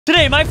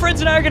Today, my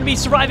friends and I are going to be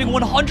surviving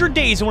 100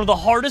 days in one of the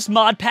hardest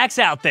mod packs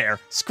out there,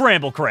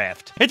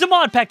 Scramblecraft. It's a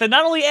mod pack that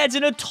not only adds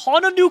in a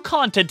ton of new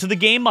content to the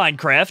game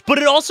Minecraft, but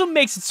it also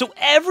makes it so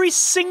every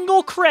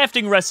single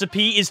crafting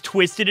recipe is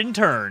twisted and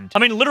turned. I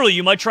mean, literally,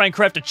 you might try and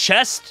craft a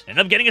chest, end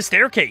up getting a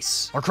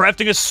staircase, or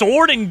crafting a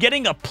sword and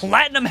getting a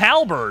platinum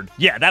halberd.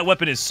 Yeah, that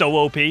weapon is so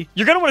OP.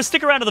 You're going to want to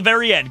stick around to the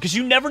very end, because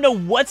you never know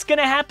what's going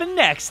to happen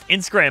next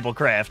in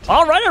Scramblecraft.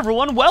 All right,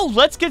 everyone, well,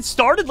 let's get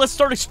started. Let's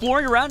start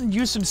exploring around and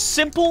use some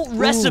simple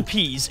recipes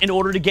in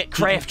order to get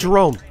crafted.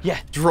 Jerome. Yeah.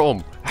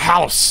 Jerome.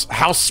 House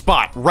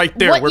spot right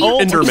there where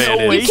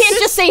Enderman is. You can't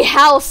just say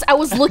house. I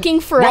was looking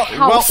for a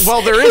house.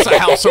 Well, there is a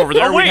house over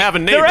there. We have a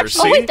neighbor.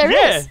 Actually, there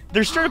is.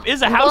 There straight up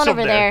is a house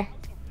over there.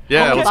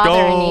 Yeah, let's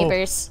go.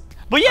 Neighbors.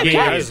 But yeah,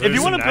 Cap, if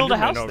you want to build a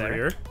house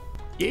there.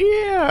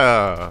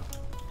 Yeah.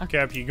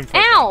 Cap, you can.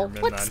 Ow!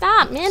 What?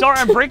 Stop, man. Sorry,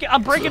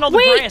 I'm breaking all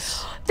the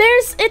grass.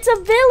 It's a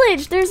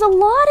village. There's a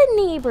lot of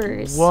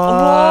neighbors.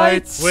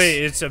 What?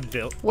 Wait, it's a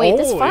village. Wait,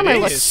 this farmer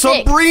looks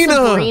sick.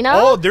 Sabrina.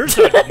 Oh, there's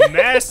a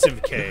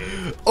massive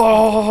cave.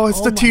 Oh,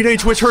 it's the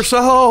teenage witch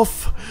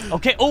herself.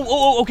 Okay.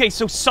 Okay.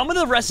 So some of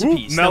the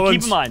recipes. Now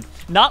keep in mind,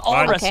 not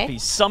all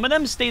recipes. Some of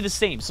them stay the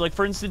same. So, like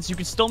for instance, you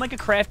can still make a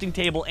crafting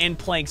table and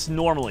planks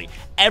normally.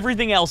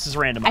 Everything else is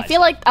randomized. I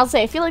feel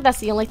like that's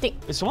the only thing.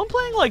 Is someone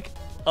playing like?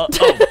 The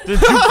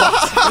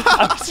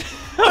jukebox.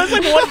 I was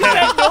like, what is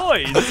that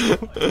noise?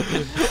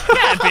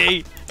 Can't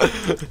be.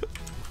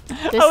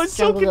 This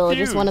jungle village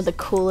is one of the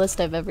coolest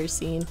I've ever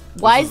seen.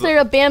 Why is there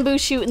a bamboo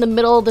shoot in the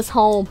middle of this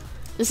home?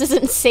 This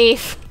isn't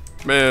safe.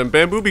 Man,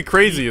 bamboo be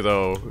crazy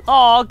though.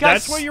 Oh,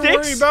 guys, that's what you're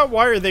worried about.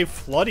 Why are they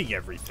flooding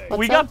everything?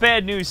 We got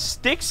bad news.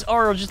 Sticks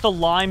are just a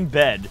lime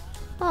bed.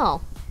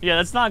 Oh. Yeah,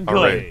 that's not good.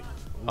 Right.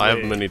 I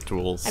have many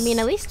tools. I mean,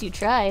 at least you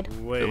tried.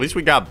 At least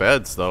we got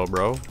beds though,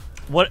 bro.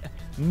 What?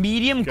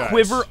 Medium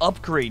quiver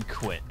upgrade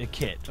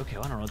kit. Okay,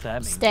 well, I don't know what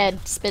that means.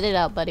 Stead, spit it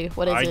out, buddy.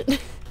 What is it?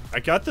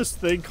 I got this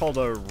thing called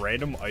a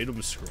random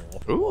item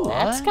scroll. Ooh.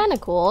 That's kind of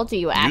cool. Do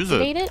you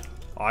activate it?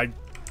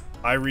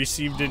 I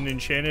received an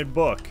enchanted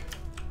book.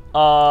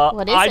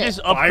 What is it? I just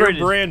upgraded.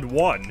 Firebrand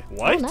 1.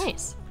 What? Oh,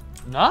 nice.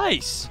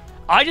 Nice.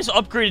 I just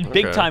upgraded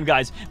big time,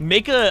 guys.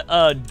 Make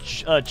a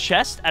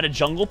chest out of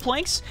jungle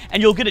planks,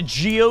 and you'll get a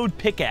geode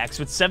pickaxe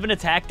with 7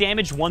 attack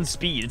damage, 1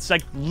 speed. It's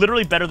like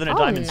literally better than a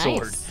diamond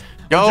sword.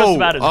 Yo,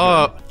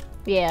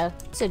 yeah,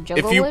 it's a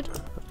jungle wood.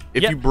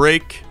 If you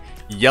break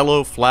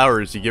yellow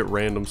flowers, you get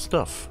random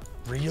stuff.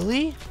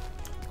 Really?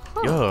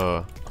 Huh.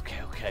 Yeah.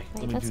 Okay.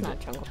 Wait, that's not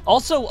jungle.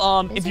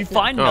 Also, if you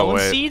find melon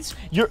seeds,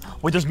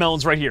 wait, there's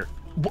melons right here.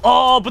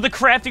 Oh, but the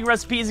crafting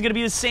recipe isn't gonna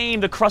be the same.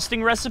 The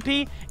crusting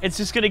recipe, it's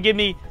just gonna give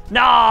me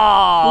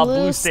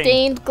blue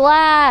stained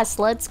glass.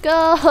 Let's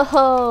go.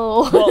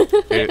 Well,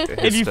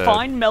 if you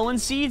find melon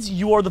seeds,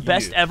 you are the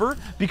best ever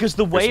because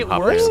the way it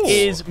works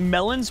is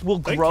melons will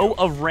grow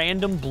a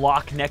random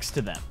block next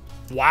to them.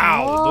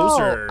 Wow, those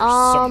are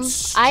some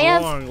strong I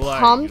have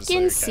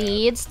pumpkin there,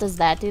 seeds. Does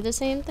that do the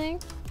same thing?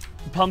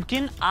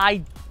 Pumpkin?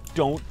 I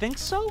don't think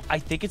so. I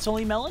think it's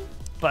only melon,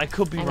 but I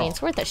could be wrong. I mean,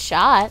 it's worth a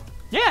shot.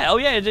 Yeah,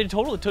 it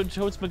totally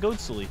totes my goat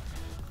silly.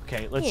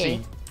 Okay, let's see.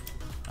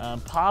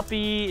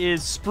 Poppy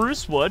is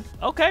spruce wood.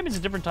 Okay, it's a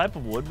different type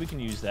of wood. We can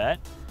use that.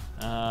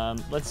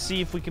 Let's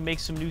see if we can make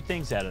some new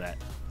things out of that.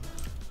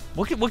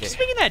 What's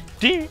making that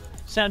ding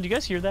sound? Do you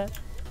guys hear that?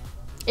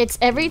 It's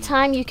every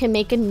time you can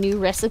make a new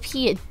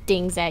recipe, it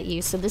dings at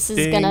you. So this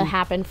is gonna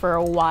happen for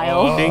a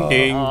while. Ding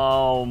ding.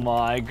 Oh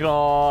my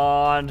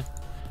god.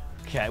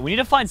 Okay, we need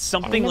to find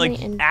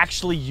something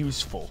actually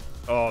useful.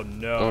 Oh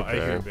no, I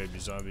hear baby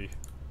zombie.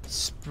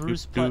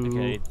 Spruce plant,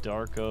 okay,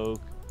 dark oak,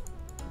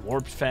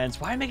 warped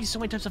fence. Why am I making so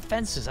many types of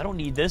fences? I don't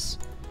need this.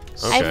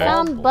 Okay. I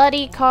found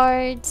buddy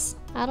cards.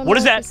 I don't know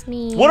what that? This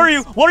means. What are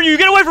you?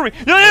 Get away from me!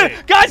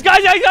 Guys!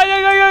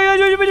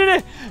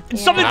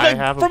 Something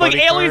from like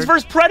Aliens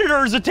vs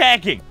Predators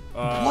attacking.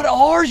 What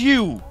are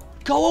you?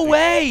 Go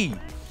away!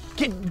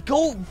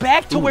 Go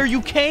back to where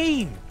you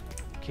came.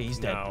 Okay, he's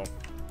dead. No.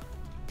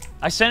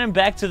 I sent him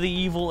back to the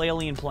evil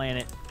alien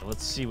planet.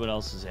 Let's see what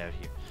else is out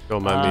here.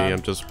 Don't mind me,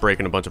 I'm just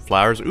breaking a bunch of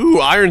flowers. Ooh,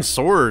 iron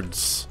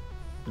swords.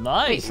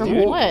 Nice. Wait,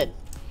 from what?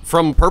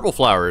 From purple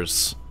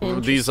flowers.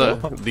 These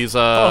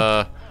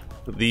the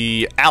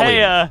alien.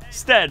 Hey,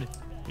 Stead.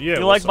 Yeah.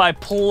 You like my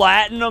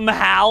platinum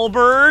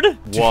halberd?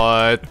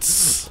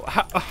 What?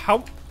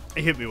 How?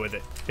 Hit me with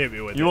it.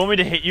 You want me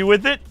to hit you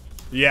with it?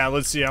 Yeah,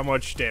 let's see how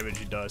much damage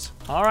he does.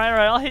 All right.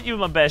 I'll hit you with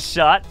my best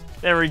shot.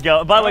 There we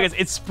go. By the way, guys,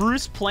 it's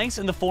spruce planks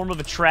in the form of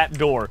a trap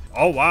door.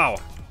 Oh, wow.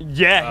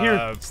 Yeah,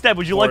 here. Stead,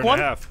 would you like one?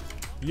 4.5.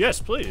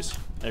 Yes, please.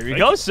 There you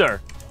go, sir.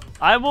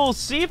 I will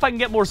see if I can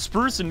get more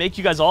spruce and make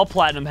you guys all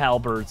platinum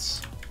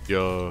halberds.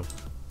 Yeah.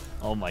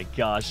 Oh my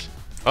gosh.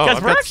 Oh,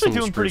 guys, we're actually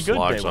doing pretty good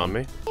logs on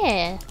me.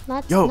 Yeah,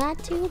 not too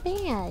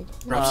bad.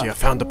 Rapsy, I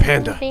found a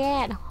panda. Not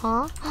bad,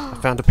 huh? I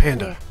found a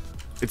panda.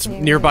 It's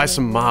nearby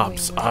some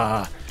mobs.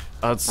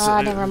 It's,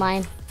 never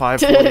mind.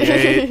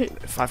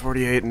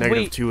 548,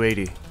 negative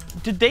 280.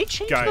 Did they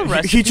change the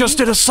recipe? He just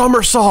did a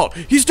somersault.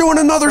 He's doing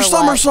another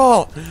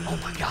somersault. Oh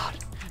my god.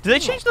 Did they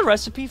change the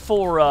recipe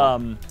for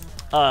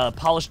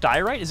polished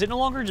diorite? Is it no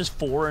longer just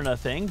 4 in a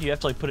thing? Do you have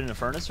to like put it in a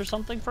furnace or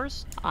something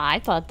first? I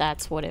thought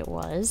that's what it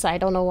was. I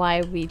don't know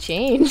why we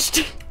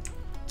changed.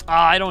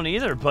 I don't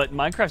either, but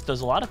Minecraft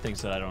does a lot of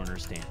things that I don't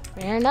understand.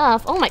 Fair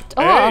enough. Oh my.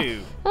 Hey.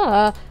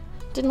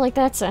 Didn't like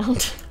that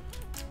sound.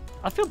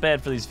 I feel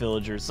bad for these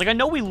villagers. Like, I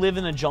know we live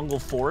in a jungle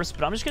forest,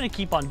 but I'm just gonna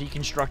keep on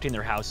deconstructing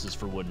their houses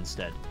for wood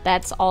instead.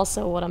 That's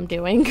also what I'm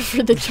doing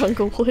for the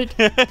jungle wood.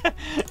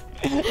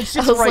 It's I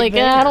was like,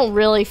 I don't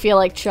really feel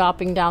like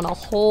chopping down a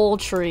whole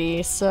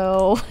tree,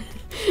 so...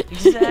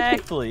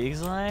 Exactly.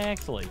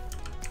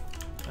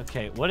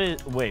 Okay,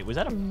 wait, was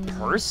that a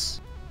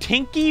purse?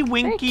 Tinky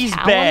Winky's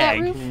cow on that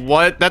bag. roof?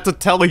 What? That's a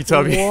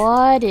Teletubby.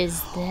 What is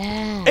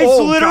that? It's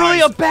Oh, literally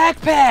guys. a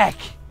backpack!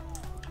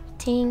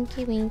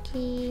 Tinky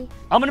Winky.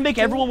 I'm gonna make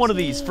everyone one of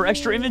these for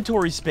extra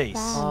inventory space.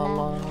 La,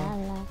 la, la,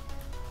 la.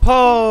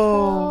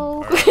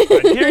 Po. Oh.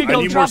 Here you I go,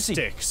 need more Dropsy.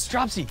 sticks.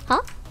 Dropsy.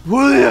 Huh?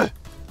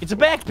 It's a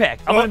backpack.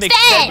 I'm gonna make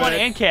Dang! one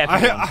and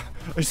Cappy one.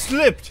 I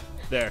slipped.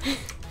 There.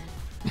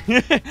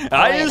 Wait,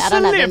 I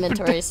don't have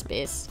inventory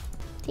space.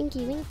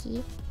 Tinky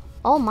Winky.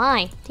 Oh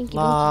my. Tinky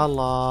La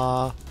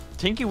la.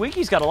 Tinky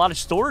Winky's got a lot of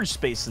storage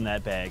space in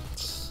that bag.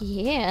 Winky.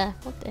 Yeah.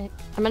 What the heck?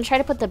 I'm gonna try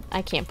to put the...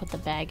 I can't put the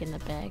bag in the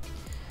bag.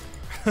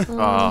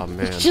 Oh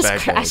man. It just bag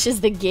crashes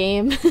the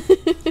game.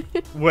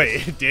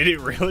 Wait, did it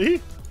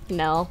really?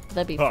 No,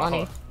 that'd be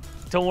funny.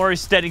 Don't worry,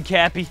 Stead and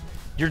Cappy.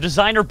 Your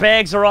designer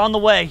bags are on the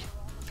way.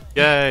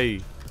 Yay.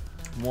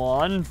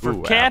 One for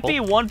Ooh, Cappy,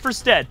 apple. one for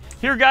Stead.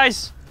 Here,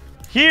 guys.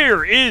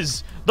 Here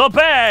is the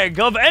bag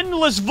of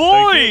endless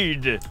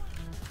void.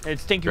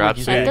 It's Tinky Grab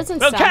Winky's some. That bag. doesn't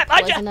Oh, sound Cap,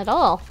 pleasant at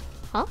all.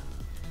 Huh?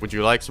 Would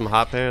you like some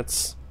hot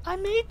pants? I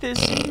made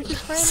this. And you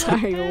just ran right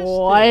Sorry,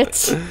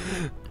 past it.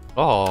 what?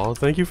 Oh,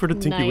 thank you for the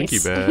Tinky Winky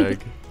Nice.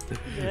 bag.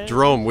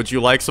 Jerome, would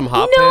you like some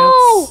hot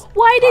No! pants?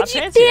 Why Hot did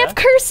you? pants, They yeah. have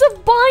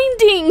cursive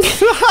binding.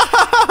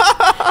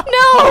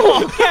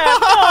 No!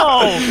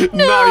 Cap,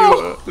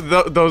 no.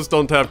 Those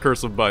don't have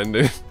cursive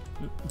binding.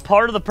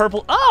 Part of the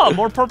purple. Oh,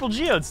 more purple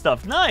geode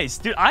stuff. Nice,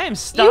 dude. I am You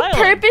styling.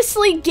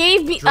 purposely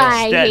gave me.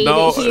 I Stead. hate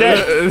No,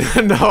 it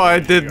here. no, I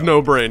did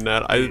no brain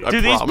that. I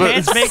Do these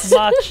promise. pants make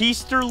my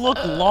keister look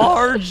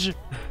large?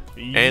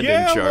 in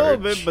Yeah, a little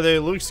charge. bit, but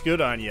it looks good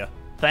on you.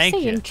 Thank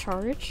Say you. in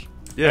charge.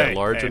 Yeah, Hey,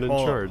 large hey, and in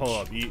hold charge. Up,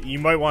 hold up. You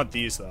might want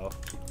these though.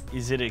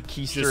 Is it a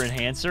keister Just-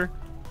 enhancer?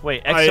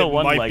 Wait, It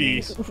XO1 might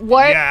leggings. be.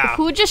 What? Yeah.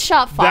 Who just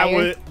shot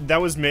fire?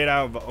 That was made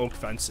out of oak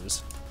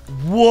fences.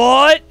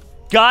 What?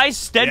 Guys,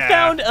 Stead Yeah.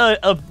 found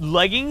a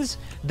leggings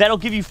that'll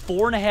give you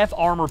 4.5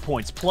 armor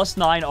points, plus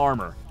 9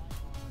 armor.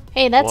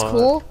 Hey, that's What?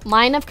 cool.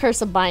 Mine have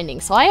cursive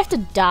binding, so I have to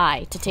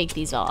die to take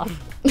these off.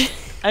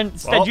 And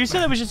Stead, Well- you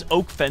said that was just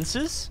oak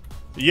fences?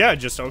 Yeah,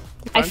 just oak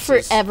I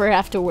fences. forever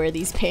have to wear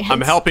these pants. I'm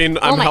helping.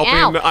 Oh I'm my, helping.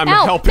 ow, I'm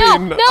ow, helping.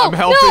 No, no, I'm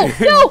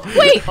helping. No,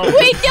 wait,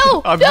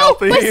 no, I'm no,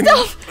 helping. my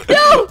stuff.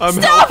 No, I'm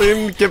stop.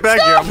 helping. Get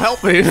back here. I'm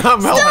helping.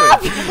 I'm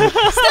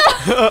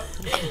helping.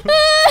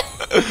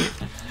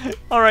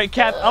 All right,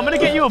 Cap, I'm going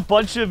to get you a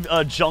bunch of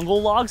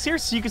jungle logs here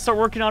so you can start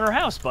working on our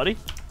house, buddy.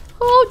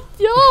 Oh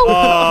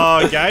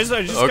no. Guys,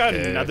 I just got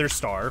Okay. another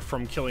star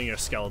from killing a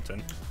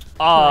skeleton.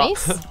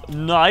 Nice.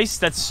 Nice,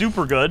 that's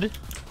super good.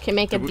 Can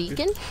make a we-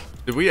 beacon.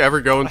 Did we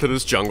ever go into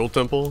this jungle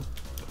temple?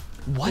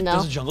 What? No.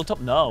 There's a jungle top?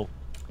 No.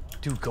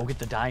 Dude, go get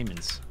the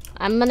diamonds.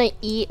 I'm gonna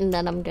eat and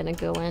then I'm gonna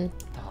go in.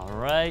 All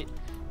right.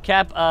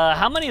 Cap,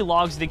 how many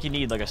logs do you think you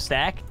need? Like a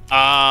stack?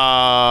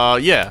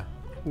 Yeah.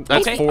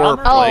 That's Okay, 4 I'm-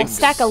 Oh, planks.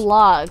 stack of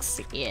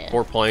logs. Yeah.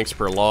 4 planks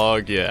per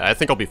log. Yeah, I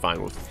think I'll be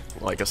fine with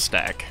like a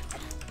stack.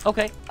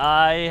 Okay,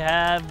 I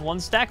have 1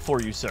 stack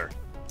for you, sir.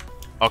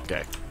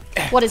 Okay.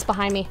 What is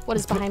behind me? What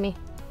is behind me?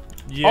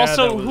 Yeah,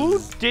 Also, that who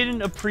was-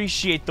 didn't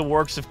appreciate the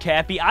works of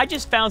Cappy? I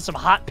just found some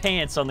hot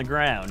pants on the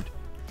ground.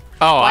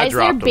 Oh, Why I is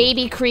there dropped them.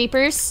 baby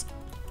creepers?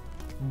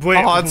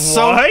 Wait, Oh, it's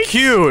so what?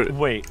 cute.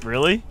 Wait,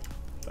 really?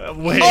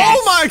 Wait,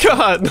 Oh my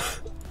god.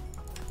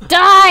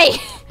 Die!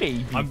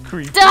 Baby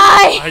creep. Die!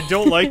 I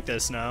don't like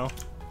this now.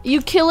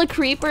 You kill a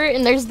creeper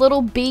and there's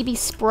little baby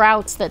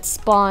sprouts that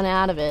spawn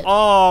out of it.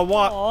 Oh,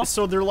 what? Aw.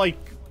 So they're like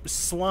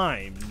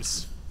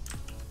slimes.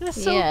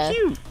 That's so Yeah.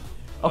 cute.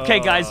 Okay,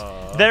 guys,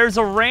 there's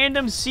a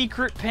random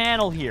secret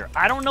panel here.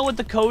 I don't know what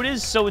the code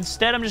is, so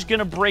instead I'm just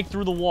gonna break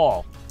through the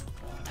wall.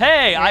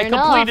 Hey, I Fair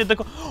enough. completed the.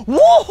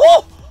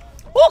 Whoa!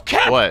 Oh,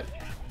 Cap! What?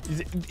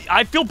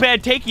 I feel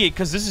bad taking it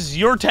because this is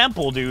your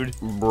temple, dude.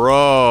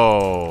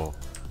 Bro.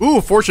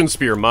 Ooh, fortune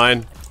spear,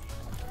 mine.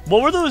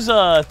 What were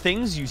those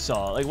things you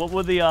saw? Like, what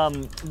were the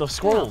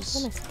scrolls? Oh,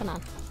 goodness, hold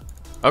on.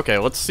 Okay,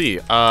 let's see.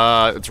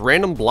 It's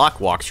random block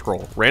walk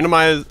scroll.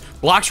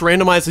 Blocks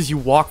randomize as you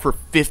walk for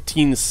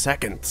 15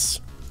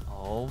 seconds.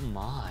 Oh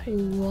my!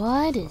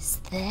 What is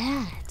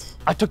that?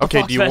 I took the Okay,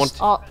 fox do you vest.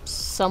 Oh,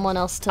 someone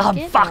else took I'm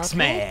it? Fox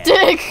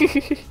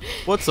Okay.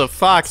 What's a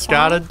fox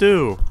gotta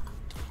do?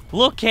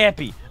 Look,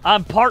 Cappy,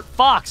 I'm part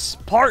fox,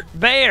 part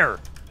bear.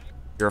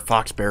 You're a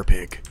fox bear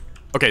pig.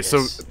 Okay, Yes.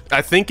 so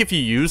I think if you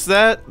use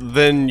that,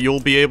 then you'll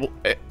be able,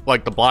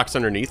 like the blocks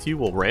underneath you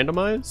will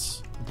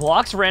randomize.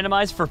 Blocks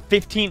randomized for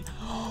 15.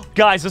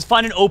 Guys, let's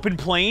find an open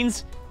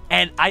plains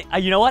And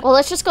you know what? Well,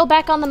 let's just go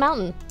back on the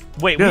mountain.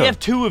 Wait, we have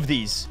 2 of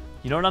these.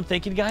 You know what I'm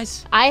thinking,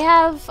 guys? I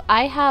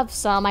have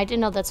some. I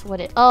didn't know that's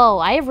what it. Oh,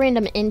 I have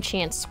random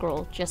enchant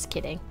scroll. Just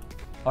kidding.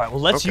 All right,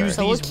 well, let's use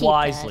So we'll these keep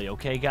usely, that.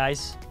 okay,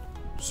 guys?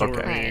 So we're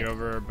Okay. heading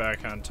over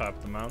back on top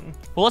of the mountain.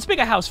 Well, let's make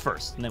a house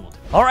first, and then we'll do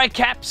it. All right,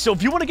 Cap, so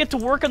if you want to get to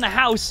work on the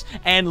house,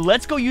 and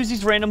let's go use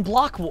these random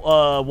block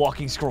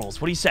walking scrolls.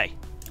 What do you say?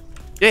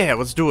 Yeah,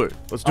 let's do it.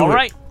 Let's do it. All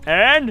right,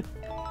 and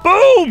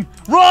boom!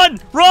 Run!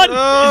 Run! Is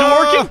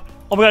it working?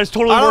 Oh my god, it's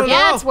totally working.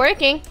 Yeah, it's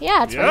working.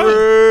 Yeah, it's Yeah.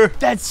 working.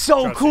 That's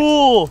so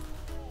cool!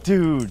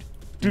 Dude.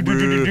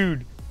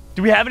 Dude.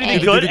 Do we have anything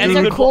Hey, good? these Any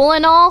are good cool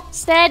and all,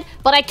 Stead,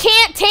 but I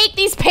can't take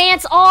these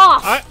pants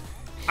off.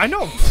 I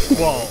know.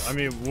 Well, I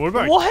mean, what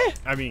about... What?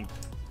 I mean,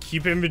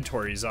 keep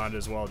inventories on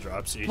as well,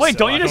 Dropsy. Wait, so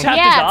don't you I just don't-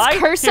 have to Yeah, die? it's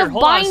curse Here, of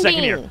hold on a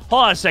second here. binding.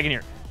 Hold on a second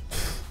here.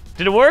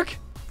 Did it work?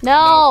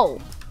 No.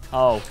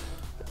 Oh.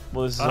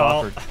 Well, this is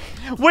awkward.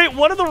 Wait,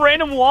 one of the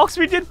random walks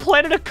we did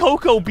planted a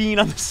cocoa bean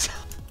on the side.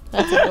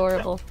 That's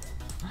adorable.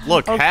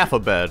 Look, half a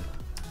bed.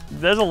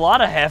 There's a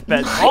lot of half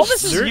beds. All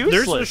this is There's a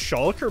useless.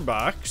 shulker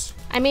box,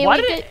 I mean, Why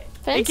we did did it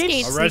fence gave-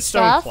 gates a and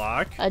redstone stuff.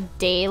 clock. A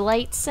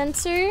daylight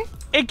sensor.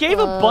 It gave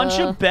a bunch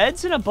of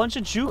beds and a bunch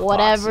of jukeboxes.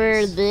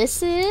 Whatever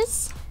this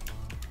is.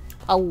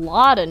 A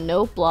lot of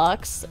note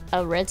blocks.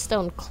 A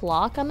redstone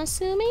clock, I'm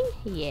assuming?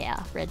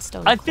 Yeah,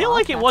 redstone I clock. feel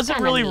like it That's wasn't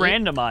kinda really neat.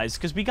 randomized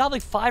because we got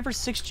like 5 or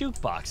 6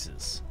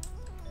 jukeboxes.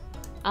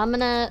 I'm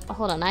gonna...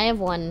 Hold on, I have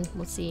one.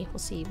 We'll see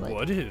what...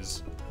 What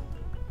is?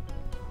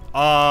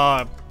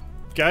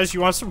 Guys,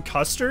 you want some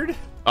custard?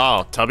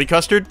 Oh, tubby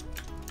custard?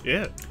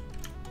 Yeah.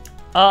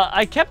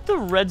 I kept the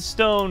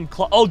redstone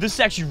clock. Oh, this is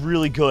actually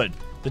really good.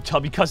 The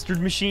tubby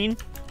custard machine.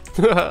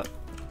 What?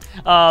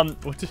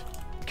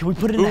 Can we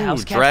put it in the Ooh, house,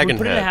 Cat? Can dragon we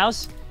put it in the head.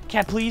 house?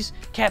 Cat, please.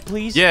 Cat,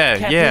 please. Yeah,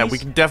 Cat, yeah, please? we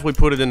can definitely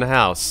put it in the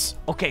house.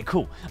 Okay,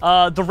 cool.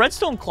 The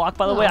redstone clock,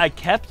 by the way, Oh. I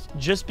kept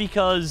just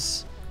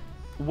because,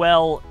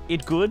 well,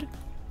 it good.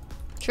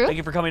 True. Thank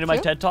you for coming to my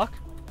True. TED Talk.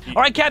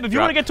 All right, Cap, if you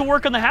Drop. want to get to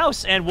work on the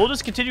house, and we'll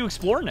just continue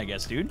exploring, I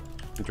guess, dude.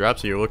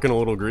 Dropsy, you're looking a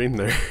little green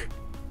there.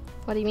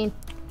 What do you mean?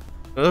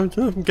 I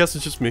guess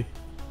it's just me.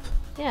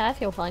 Yeah, I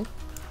feel fine.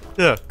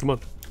 Yeah, come on.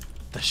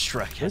 The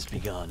Shrek has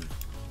begun.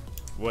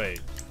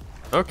 Wait.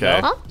 Okay.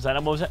 Huh? Is that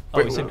what was that?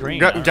 Oh, he said green.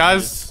 Gu- All right.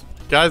 guys,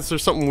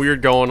 there's something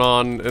weird going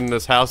on in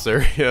this house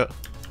area.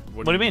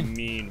 What do you you mean?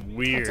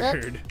 mean What's up?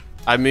 weird?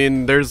 I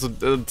mean, there's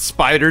a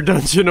spider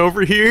dungeon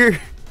over here.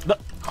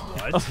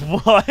 What?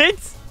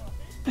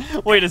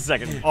 What? Wait a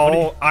second.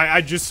 Oh,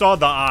 I just saw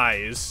the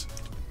eyes.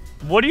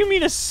 What do you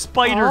mean a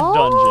spider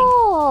dungeon?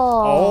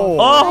 Oh.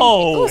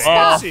 Oh,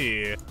 stop.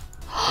 See.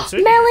 What's in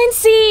here? Melon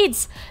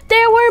seeds!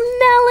 There were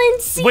melon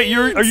seeds! Wait,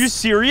 are you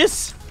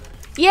serious?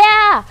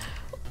 Yeah!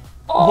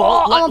 Oh,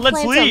 Well, I'm gonna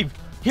let's plant some. leave.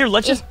 Here,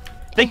 let's just.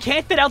 They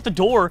can't fit out the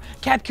door.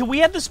 Cap, can we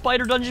have the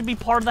spider dungeon be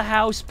part of the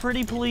house,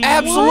 pretty please?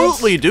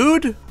 Absolutely,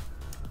 dude.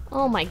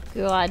 Oh my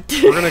god.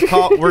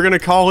 We're gonna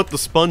call it the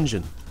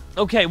Spongin.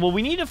 Okay, well,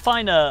 we need to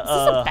find Is this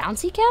a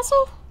bouncy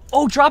castle?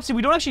 Oh, Dropsy,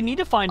 we don't actually need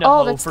to find a Oh,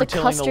 hoe that's for the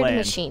tilling the custard land.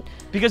 machine.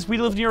 Because we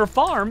live near a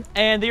farm,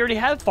 and they already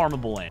have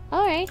farmable land.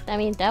 Alright, I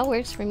mean, that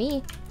works for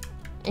me.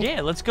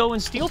 Yeah, let's go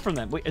and steal from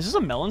them. Wait, is this a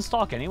melon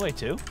stalk anyway,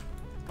 too?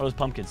 Or those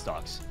pumpkin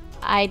stalks?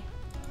 I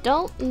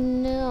don't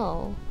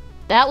know.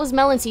 That was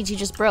melon seeds you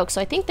just broke,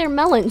 so I think they're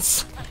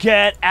melons.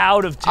 Get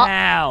out of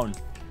town!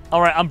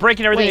 All right, I'm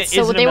breaking everything Wait, that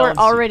so isn't they a were melon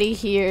seed. already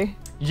here.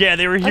 Yeah,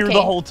 they were here Okay,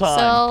 the whole time.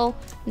 So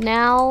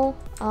now,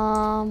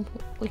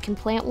 we can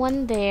plant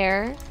one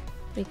there.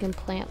 We can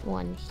plant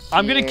one here.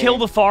 I'm gonna kill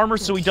the farmer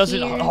so he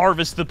doesn't here,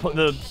 harvest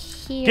the.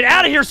 Here. Get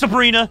out of here,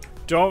 Sabrina!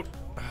 Don't.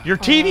 Your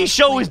TV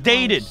show is plant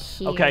one dated.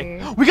 here.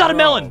 Okay, we got a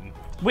melon. Jerome.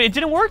 Wait, it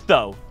didn't work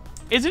though.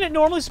 Isn't it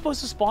normally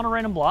supposed to spawn a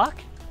random block?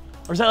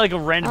 Or is that like a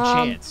random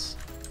chance?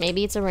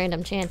 Maybe it's a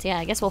random chance. Yeah,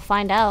 I guess we'll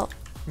find out.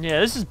 Yeah,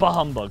 this is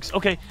bahumbugs.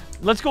 Okay,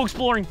 let's go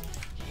exploring.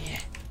 Yeah.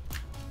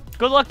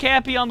 Good luck,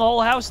 Cappy, on the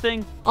whole house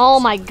thing. Oh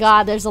my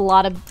god, there's a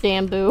lot of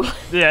bamboo.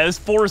 Yeah, this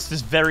forest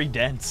is very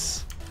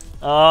dense.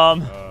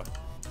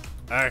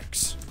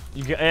 X.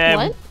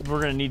 What?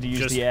 We're gonna need to use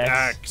Just the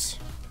axe. X.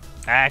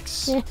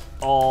 Axe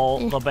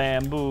all the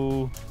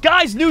bamboo.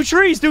 Guys, new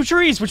trees,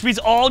 which means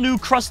all new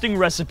crusting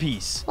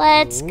recipes.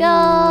 Let's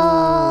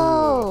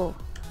go.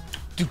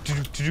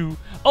 Do.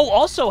 Oh,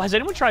 also, has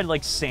anyone tried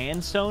like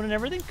sandstone and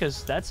everything?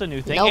 Because that's a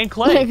new thing. Nope. And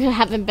clay.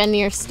 Haven't been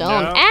near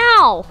stone. No.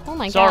 Ow! Oh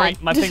my Sorry,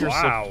 god. my fingers.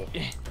 Wow.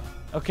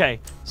 Okay,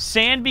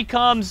 sand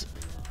becomes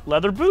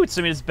leather boots.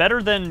 I mean, it's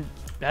better than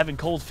having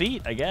cold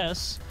feet, I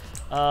guess.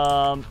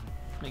 Let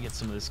me get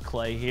some of this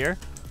clay here.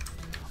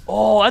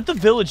 Oh, at the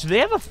village, do they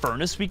have a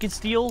furnace we could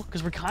steal?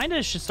 Because we kind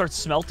of should start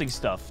smelting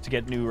stuff to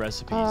get new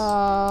recipes.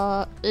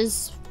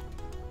 Is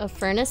a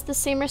furnace the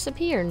same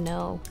recipe or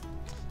no?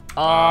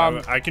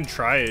 I can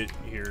try it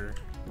here.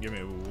 Give me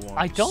one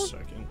I don't-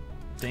 second.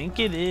 think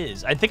it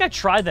is. I think I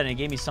tried that and it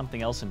gave me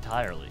something else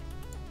entirely.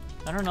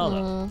 I don't know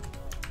though.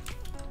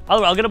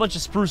 I'll get a bunch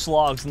of spruce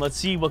logs and let's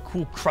see what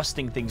cool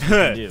crusting things we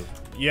can do.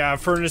 Yeah,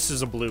 furnace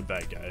is a blue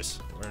bed, guys.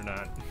 We're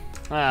not.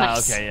 Ah,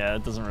 Nice. okay, yeah,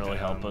 it doesn't really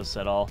help us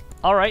at all.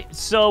 All right,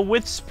 so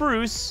with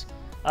spruce,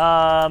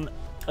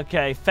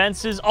 Okay,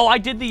 fences. Oh, I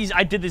did these.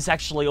 I did this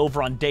actually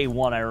over on day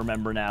 1, I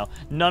remember now.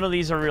 None of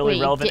these are really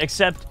relevant,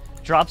 except,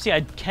 Dropsy,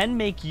 I can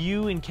make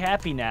you and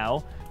Cappy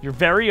now your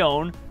very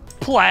own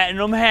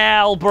platinum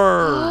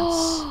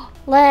halberds.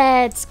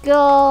 Let's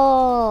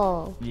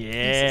go. Yeah.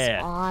 This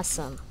is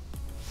awesome.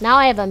 Now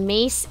I have a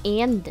mace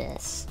and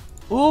this.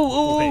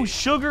 Ooh,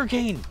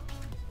 sugarcane.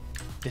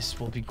 This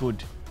will be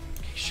good.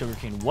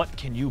 Sugarcane, what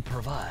can you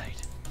provide?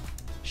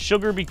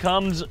 Sugar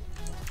becomes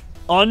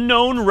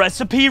unknown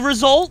recipe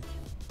result?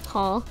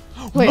 Huh?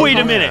 Wait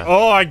a minute.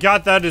 Oh, I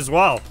got that as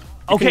well.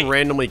 You can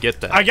randomly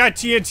get that. I got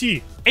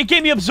TNT. It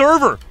gave me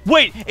observer.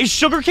 Wait, is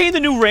sugarcane the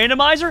new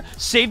randomizer?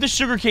 Save the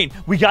sugarcane.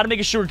 We gotta make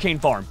a sugarcane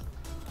farm.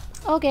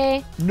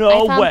 Okay.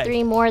 No I found way.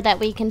 3 more that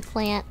we can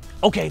plant.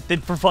 Okay,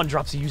 then for fun,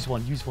 Dropsy, use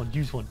one.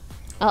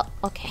 Oh,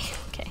 okay.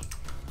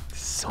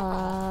 So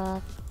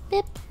cool.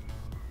 Bip.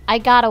 I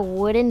got a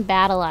wooden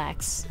battle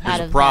axe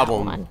out of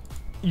problem. that one.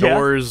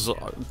 Doors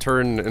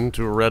turn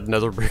into red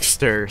nether brick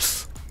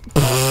stairs.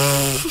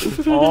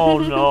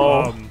 Oh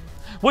no.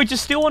 Wait,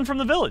 just steal one from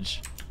the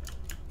village.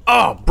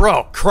 Oh,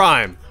 bro,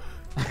 crime.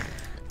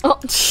 Oh,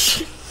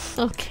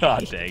 okay.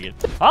 God dang it.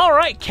 All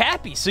right,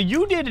 Cappy, so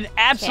you did an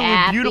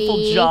absolutely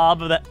beautiful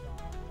job of that.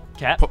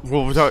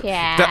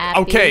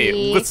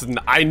 Okay, listen,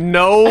 I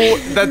know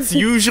that's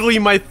usually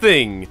my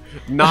thing.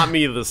 Not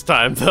me this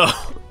time, though.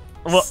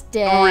 Well,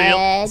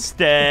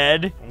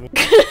 Stead.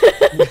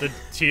 The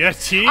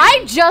TNT?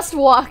 I just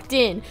walked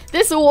in.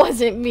 This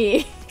wasn't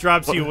me.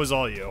 Dropsy, it was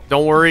all you.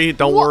 Don't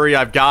worry,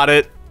 I've got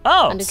it.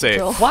 Oh, Under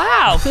safe. control.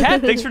 wow, Cat,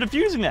 thanks for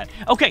diffusing that.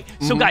 Okay,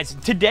 so guys,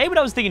 today what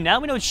I was thinking,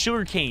 now we know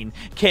sugarcane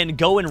can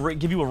go and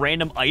give you a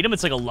random item.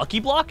 It's like a lucky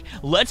block.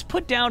 Let's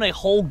put down a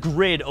whole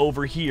grid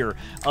over here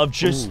of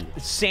just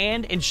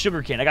sand and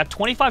sugarcane. I got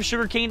 25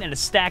 sugarcane and a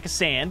stack of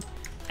sand,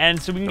 and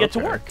so we can get to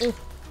work.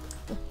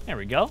 There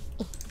we go.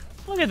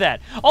 Look at that.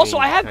 Also,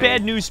 I have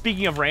bad news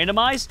speaking of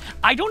randomized.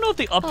 I don't know if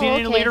they updated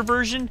in a later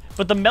version,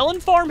 but the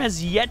melon farm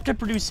has yet to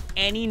produce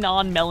any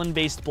non-melon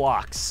based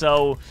blocks.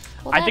 So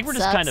Well, I think we're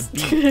just kind of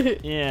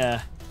beat.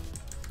 Yeah.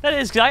 That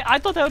is, because I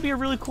thought that would be a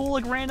really cool,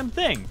 like, random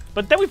thing.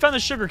 But then we found the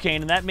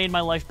sugarcane, and that made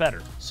my life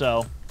better.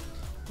 So,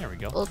 there we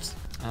go. Oops.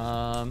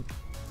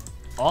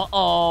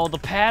 Uh-oh, the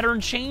pattern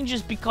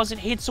changes because it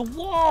hits a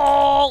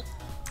wall.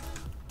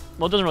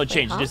 Well, it doesn't really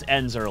change. It just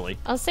ends early.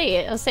 I'll say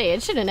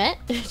it shouldn't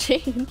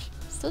change.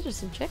 Still just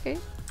some checker.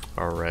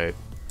 All right.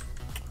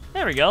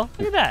 There we go.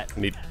 Look at that.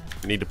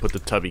 Need to put the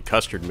tubby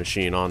custard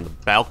machine on the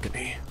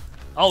balcony.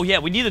 Oh, yeah,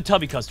 we need the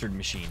tubby custard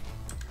machine.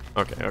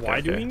 Okay.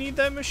 Why do we need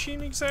that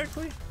machine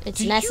exactly?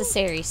 It's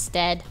necessary,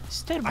 Stead.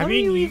 Stead, what do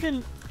you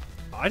even...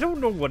 I don't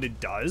know what it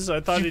does. I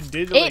thought it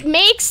did. It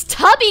makes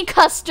tubby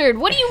custard.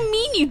 What do you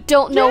mean you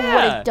don't know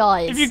what it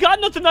does? If you got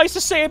nothing nice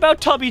to say about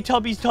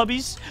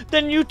tubbies,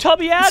 then you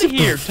tubby out of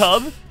here,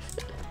 tub.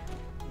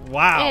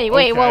 Wow. Hey,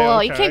 wait, whoa.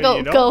 You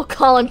can't go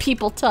calling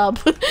people tub.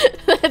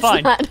 That's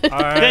Fine. not...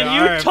 Then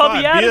you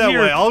tubby out of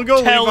here, I'll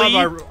go Telly. leave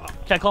on my...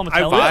 Can I call him a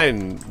Telly?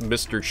 Fine,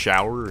 Mr.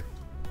 Shower.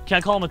 Can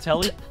I call him a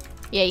Telly?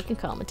 Yeah, you can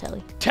call him a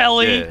Telly.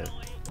 Telly. Yeah.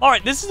 All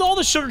right, this is all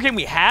the sugarcane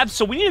we have,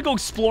 so we need to go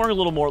exploring a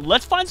little more.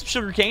 Let's find some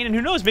sugarcane, and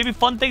who knows, maybe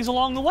fun things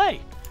along the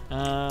way.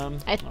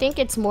 I think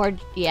it's more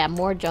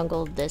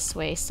jungle this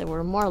way, so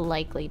we're more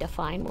likely to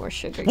find more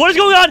sugar. What is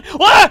going on?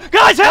 What?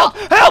 Guys, help!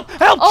 Help!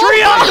 Oh, Tree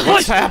God.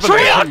 octopus!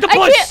 Tree octopus!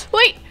 I can't,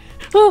 wait!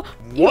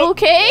 You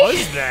okay? What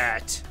was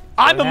that?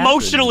 I'm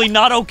emotionally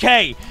not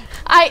okay.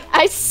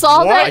 I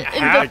saw that, I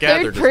and the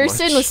gathered third as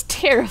person much. was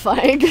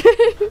terrifying.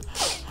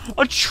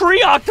 A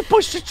tree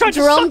octopus just tried to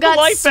Jerome suck the got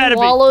life out of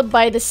me. swallowed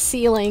by the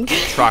ceiling.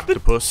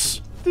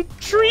 Troctopus. The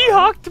tree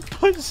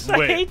octopus.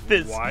 I hate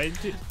this. Why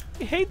did...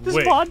 I hate this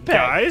Wait, mod pack.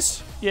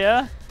 guys?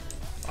 Yeah?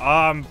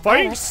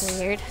 Fighting That's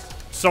weird.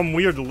 some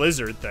weird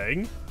lizard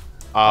thing.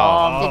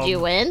 Did you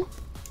win?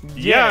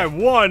 Yeah, I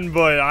won,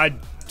 but I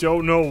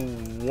don't know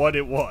what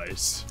it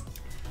was.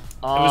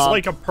 It was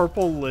like a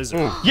purple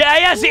lizard.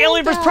 Yeah, it's the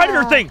Alien vs.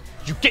 Predator thing.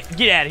 You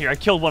get out of here. I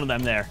killed one of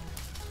them there.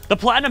 The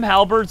platinum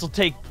halberds will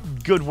take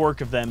good work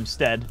of them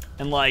instead,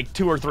 in like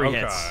 2 or 3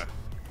 hits.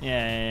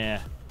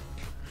 Yeah.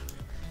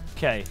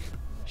 Okay.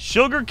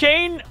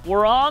 Sugarcane,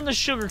 we're on the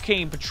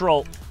sugarcane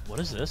patrol.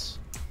 What is this?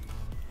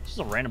 This is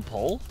a random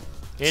pole?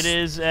 It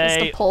is It's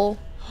the pole.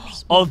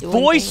 a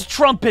voice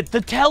trumpet,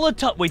 the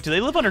Teletubbies. Wait, do they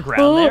live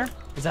underground there?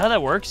 Is that how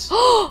that works?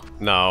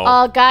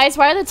 No. Guys,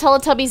 why are the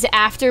Teletubbies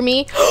after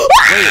me?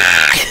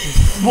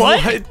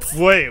 What?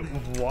 Wait,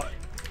 what?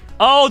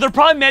 Oh, they're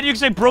probably mad because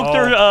they broke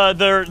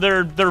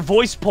their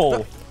voice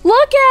pole.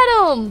 Look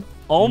at them!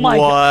 Oh my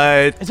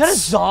god. What? Is that a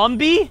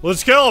zombie?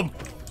 Let's kill him.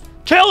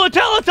 Kill the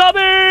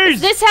Teletubbies!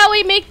 Is this how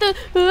we make the...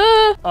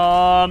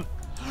 The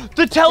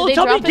Did they Teletubby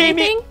drop gave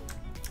me... anything?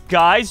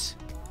 Guys,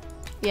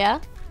 Yeah?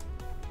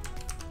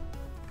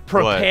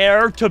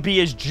 prepare to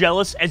be as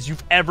jealous as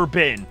you've ever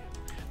been.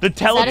 The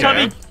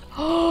Teletubby...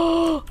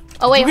 Oh,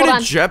 wait, You hold get a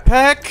on.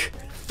 jetpack?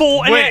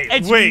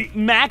 It's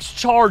max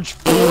charge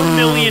 4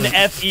 million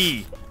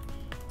FE.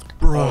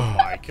 Oh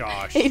my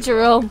gosh. Hey,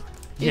 Jerome.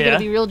 You're Yeah? gonna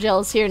be real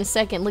jealous here in a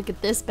second. Look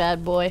at this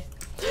bad boy.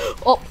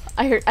 Oh,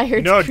 I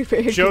heard. No,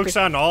 creeper, joke's creeper.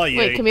 on all you.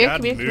 Wait, come here, God,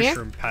 come here, come here.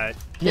 mushroom pet.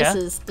 Yeah?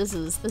 This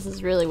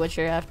is really what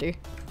you're after.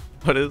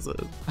 What is it?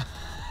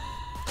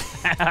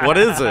 What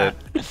is it?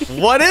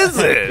 What is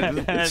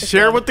it?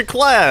 Share with the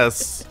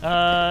class.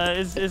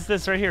 Is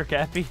this right here,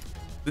 Cappy?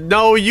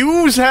 No,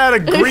 you had a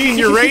green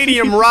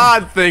uranium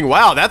rod thing.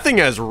 Wow, that thing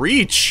has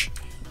reach.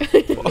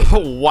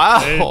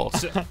 Wow.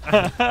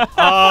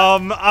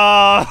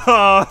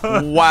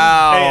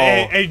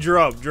 Wow. Hey,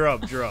 Jerome. Where are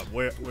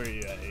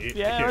you at?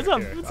 Yeah,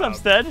 what's up,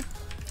 Stead?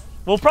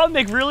 We'll probably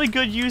make really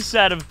good use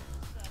out of.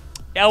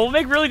 Yeah, we'll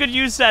make really good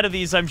use out of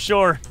these, I'm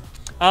sure.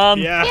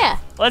 Yeah.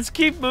 Let's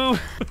keep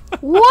moving.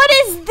 What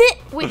is this?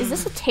 Wait, is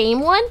this a tame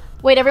one?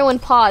 Wait, everyone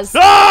pause.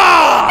 All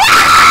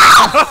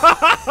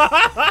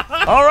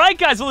right,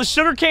 guys. Well, the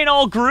sugarcane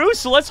all grew,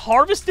 so let's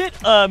harvest it.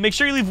 Make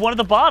sure you leave one at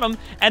the bottom,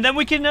 and then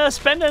we can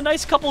spend a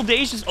nice couple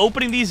days just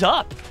opening these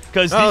up.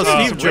 Because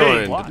Steve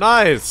joined.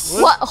 Nice.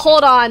 What?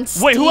 Hold on,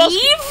 Steve? Wait, who else?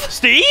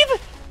 Steve?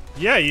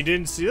 Yeah, you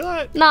didn't see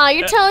that? Nah,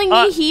 you're telling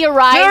me he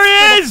arrived there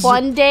he for is! the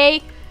fun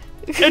day?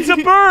 It's a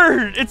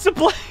bird. It's a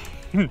plane.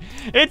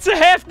 It's a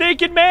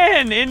half-naked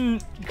man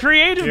in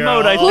creative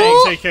mode, I think.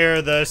 I'll take care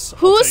of this.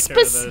 Who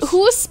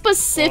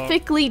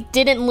specifically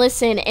didn't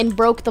listen and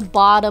broke the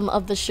bottom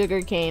of the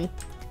sugarcane?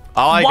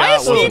 Why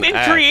is Steve in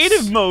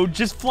creative mode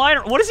just flying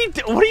around? What is he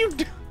do? What are you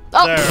doing?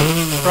 Oh.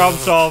 There.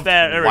 Problem solved.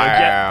 There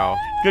Wow.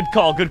 Good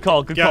call.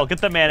 Get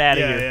the man out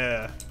of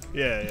here.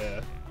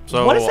 Yeah.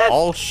 So what is that?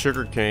 all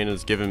sugarcane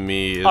is giving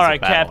me is all right,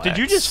 a battle Cap, did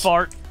you axe. just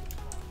fart?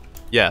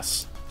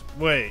 Yes.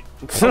 Wait.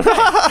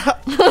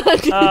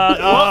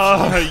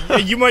 Well,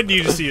 you might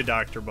need to see a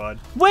doctor, bud.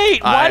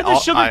 wait, why did the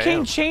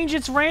sugarcane change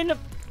its random...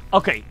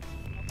 Okay,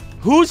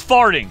 who's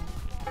farting?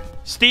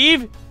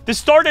 Steve? This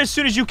started as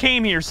soon as you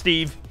came here,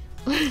 Steve.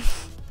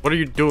 What are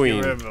you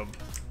doing?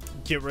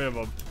 Get rid of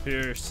him.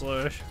 Here,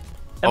 Slush.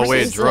 Oh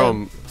wait,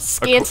 Jerome.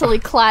 Scantily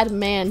clad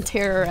man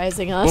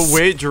terrorizing us. But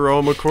wait,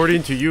 Jerome,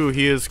 according to you,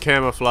 he is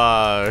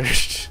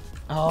camouflaged.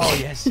 Oh,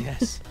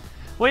 yes.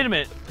 Wait a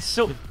minute.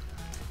 So...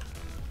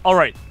 All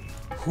right.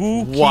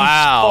 Who keeps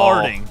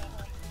Wow. farting?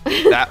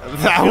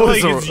 That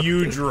was it's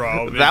you,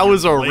 Jerome. That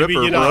was a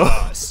ripper, bro.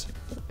 I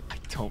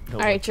don't know.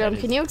 All right, Jerome,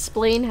 can you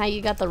explain how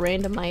you got the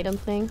random item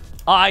thing?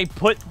 I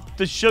put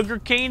the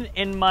sugarcane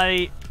in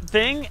my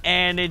thing,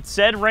 and it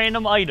said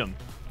random item.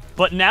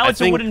 But now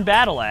it's a wooden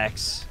battle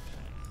axe.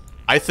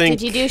 I think...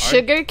 Did you do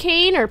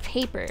sugarcane or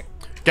paper?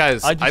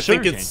 Guys, I think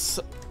sugarcane. it's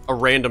a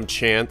random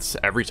chance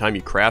every time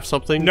you craft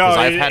something. No, because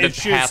I've had it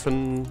it's just-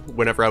 happen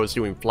whenever I was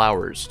doing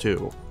flowers,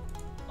 too.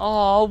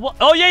 Oh,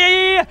 oh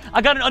yeah.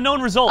 I got an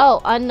unknown result.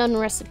 Oh, unknown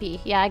recipe.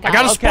 Yeah, I got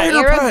got a it.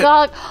 spider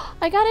pet.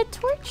 I got a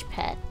torch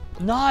pet.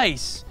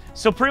 Nice.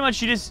 So pretty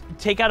much you just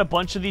take out a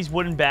bunch of these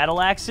wooden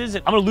battle axes.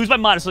 And I'm going to lose my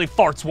mind until he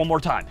farts one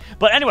more time.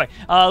 But anyway,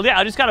 yeah,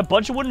 I just got a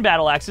bunch of wooden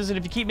battle axes. And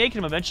if you keep making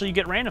them, eventually you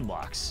get random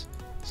blocks.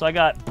 So I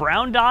got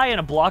brown dye and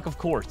a block of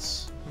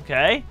quartz.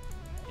 Okay.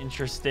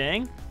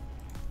 Interesting.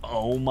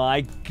 Oh my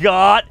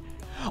god.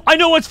 I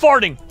know what's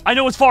farting.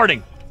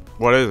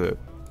 What is it?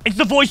 It's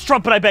the voice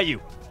trumpet, I bet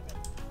you.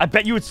 I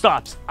bet you it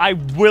stops.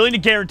 I'm willing to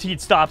guarantee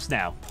it stops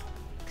now.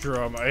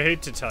 Jerome, I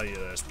hate to tell you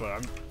this, but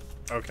I'm...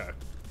 Okay.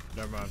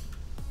 Never mind.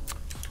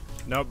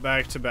 Nope,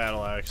 back to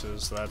battle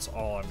axes. That's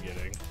all I'm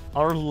getting.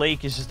 Our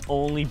lake is just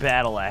only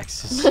battle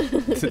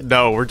axes.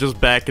 No, we're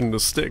just back in the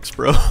sticks,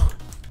 bro.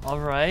 All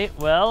right,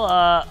 well,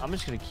 I'm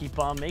just going to keep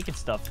on making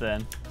stuff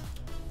then.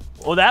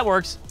 Oh, that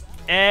works.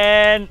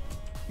 And,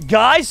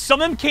 guys,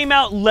 some of them came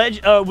out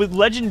with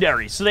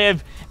Legendary. So they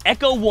have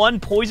Echo 1,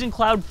 Poison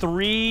Cloud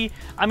 3.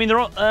 I mean, they're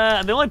all,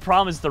 the only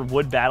problem is they're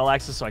wood battle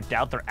axes, so I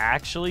doubt they're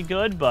actually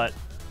good, but...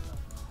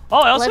 Oh,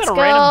 I also Let's got a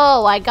go.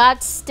 random... I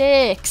got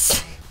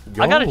sticks.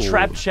 I got a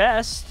trap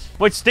chest.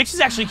 Wait, Sticks is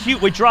actually cute.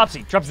 Wait,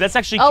 Dropsy, that's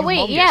actually Oh,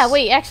 humongous.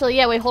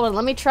 wait, hold on.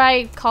 Let me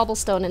try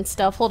cobblestone and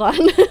stuff. Hold on.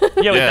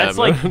 Yeah, wait, that's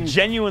like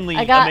genuinely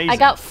amazing. I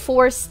got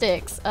 4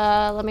 sticks.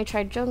 Let me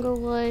try jungle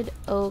wood,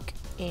 oak,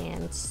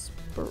 and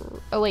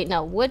oh wait,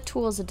 no, wood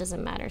tools, it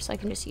doesn't matter, so I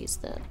can just use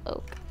the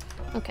oak.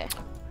 Okay.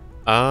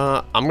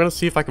 I'm gonna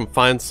see if I can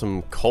find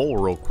some coal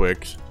real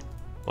quick.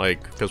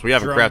 Like, because we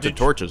haven't Jerome, crafted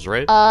torches,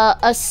 right?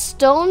 A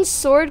stone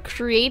sword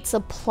creates a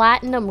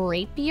platinum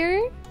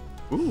rapier.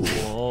 Ooh.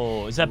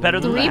 Oh, is that better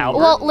than the halberd?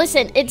 Well,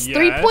 listen, it's Yes.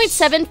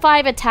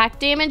 3.75 attack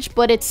damage,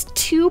 but it's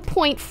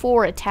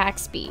 2.4 attack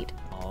speed.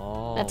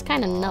 Oh, That's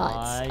kind of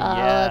nuts.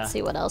 yeah. Let's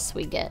see what else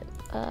we get.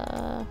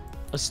 A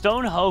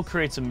stone hoe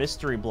creates a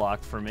mystery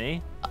block for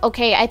me.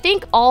 Okay, I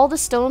think all the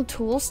stone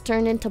tools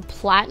turned into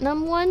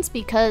platinum ones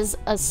because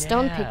a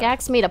stone Yeah.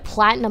 pickaxe made a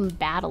platinum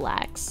battle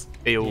axe.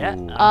 Ew. Yeah.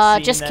 I'm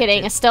seeing Just that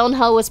kidding. too. A stone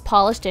hoe was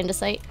polished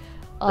andesite.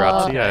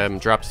 Dropsy, I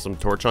dropped some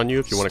torch on you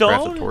if you want to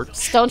craft a Stone? torch.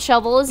 Stone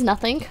shovel is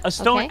nothing. A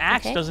stone Okay,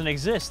 axe okay. doesn't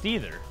exist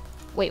either.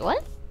 Wait,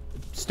 what?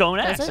 Stone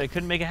Does axe, it? I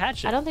couldn't make a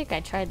hatchet. I don't think I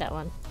tried that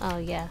one. Oh,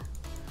 yeah.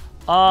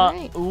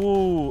 Alright.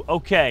 Ooh,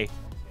 okay.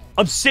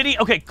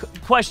 Obsidian, okay,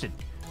 question.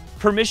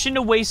 Permission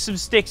to waste some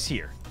sticks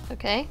here.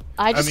 Okay.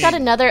 I just got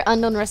another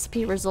unknown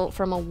recipe result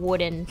from a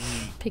wooden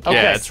pickaxe. Yeah,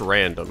 Okay. it's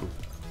random.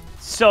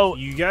 So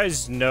You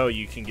guys know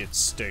you can get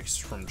sticks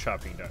from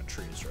chopping down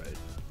trees, right?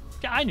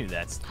 yeah, I knew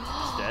that's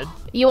dead.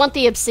 You want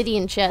the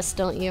obsidian chest,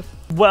 don't you?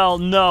 Well,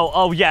 no.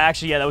 Oh, yeah,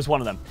 actually, yeah, that was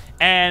one of them.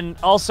 And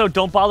also,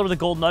 don't bother with the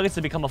gold nuggets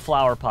to become a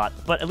flower pot.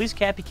 But at least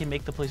Cappy can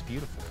make the place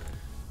beautiful.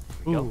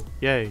 Ooh,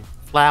 yay.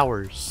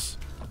 Flowers.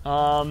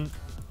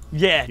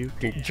 Yeah. You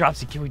can-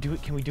 Dropsy, can we do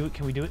it? Can we do it?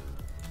 Can we do it?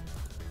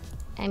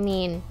 I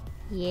mean,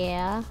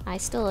 yeah. I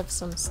still have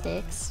some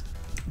sticks.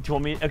 Do you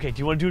want me? Okay. Do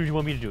you want to do it or do you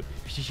want me to do it?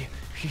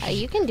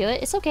 You can do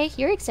it. It's okay.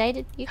 You're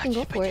excited. You can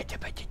go for it.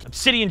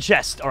 Obsidian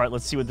chest. All right,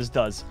 let's see what this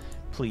does.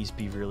 Please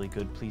be really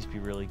good. Please be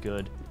really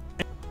good.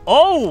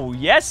 Oh,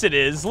 yes, it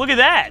is. Look at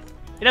that.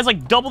 It has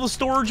like double the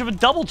storage of a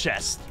double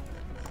chest.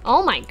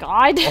 Oh my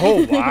god.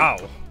 Oh, wow.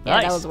 Yeah,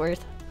 Nice. that was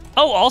worth.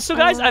 Oh, also,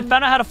 guys, I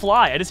found out how to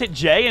fly. I just hit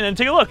J and then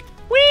take a look.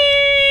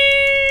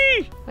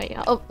 Whee! Wait,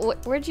 oh,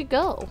 where'd you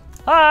go?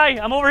 Hi,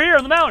 I'm over here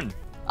on the mountain.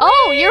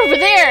 Oh, you're over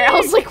there. I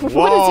was like, what is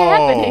Whoa.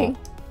 happening?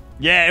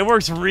 Yeah, it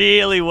works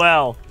really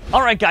well.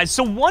 All right, guys,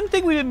 so one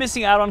thing we've been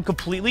missing out on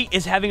completely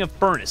is having a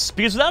furnace.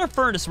 Because without a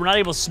furnace, we're not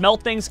able to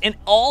smelt things, and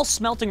all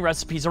smelting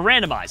recipes are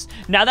randomized.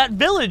 Now, that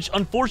village,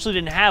 unfortunately,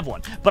 didn't have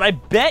one. But I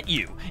bet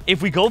you,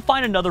 if we go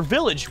find another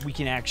village, we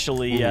can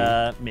actually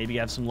maybe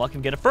have some luck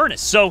and get a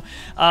furnace. So,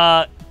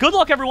 good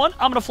luck, everyone.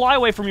 I'm going to fly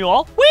away from you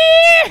all.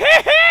 Whee!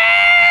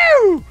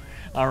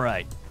 All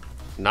right.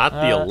 Not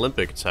the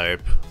Olympic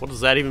type. What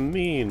does that even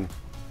mean?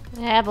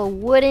 I have a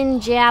wooden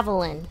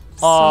javelin.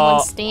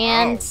 Someone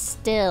stand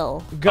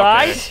still.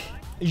 Guys,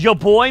 your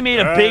boy made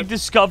a big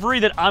discovery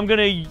that I'm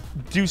going to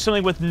do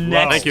something with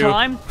next Thank you.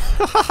 time.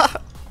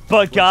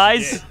 But,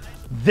 guys,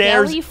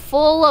 Belly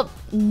full of...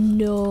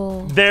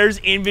 No. there's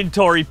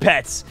inventory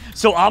pets.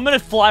 So I'm going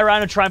to fly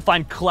around and try and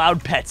find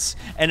cloud pets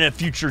in a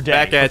future day.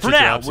 Back at But for you,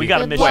 now, Dropsy. we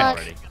got a Good mission luck.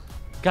 already.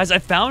 Guys, I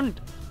found...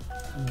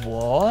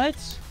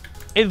 What?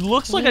 It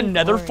looks like a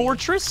nether Inventory.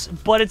 fortress,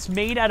 but it's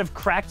made out of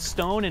cracked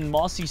stone and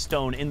mossy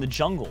stone in the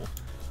jungle.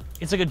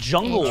 It's like a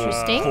jungle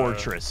Interesting.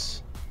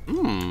 fortress.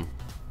 Hmm.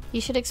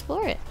 You should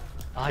explore it.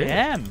 I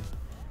am.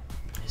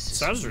 This is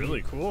Sounds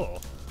really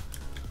cool.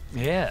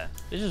 Yeah,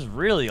 this is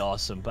really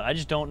awesome, but I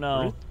just don't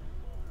know.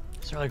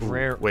 Is there like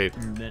rare wait.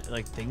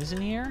 like things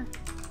in here?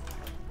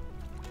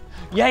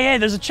 Yeah,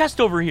 there's a chest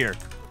over here.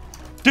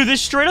 Dude,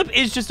 this straight up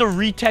is just a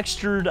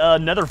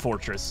retextured nether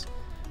fortress.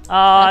 It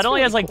only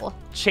really has like cool.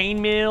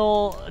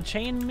 chainmail,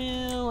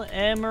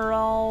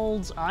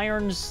 emeralds,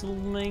 iron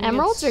slings.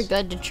 Emeralds are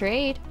good to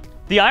trade.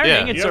 The iron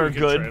Yeah. ingots Yeah, are we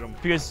can trade good 'em.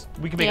 because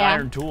we can make Yeah.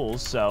 iron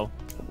tools, so.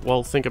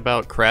 Well, think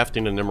about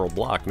crafting an emerald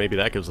block. Maybe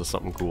that gives us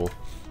something cool.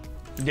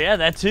 Yeah,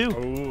 that too.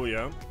 Oh,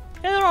 yeah.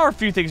 Yeah, there are a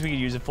few things we could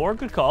use it for.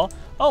 Good call.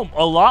 Oh,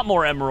 a lot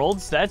more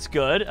emeralds. That's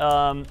good.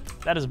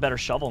 That is a better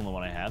shovel than the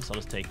one I have, so I'll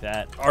just take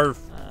that. Are Iron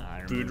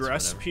food boots, whatever.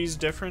 recipes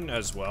different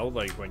as well?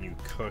 Like when you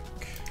cook?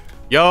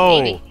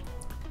 Yo! Maybe.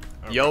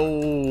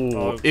 Yo!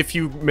 Oh, If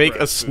you make a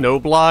crap. snow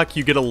block,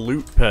 you get a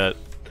loot pet.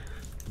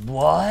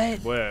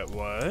 What? Wait,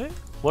 what?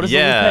 What does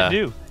Yeah. the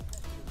loot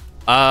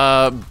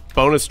pet do?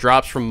 Bonus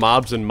drops from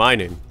mobs and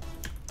mining.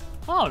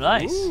 Oh,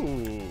 nice.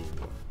 Ooh.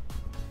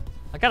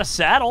 I got a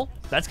saddle.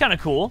 That's kind of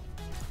cool.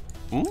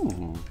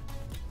 Ooh.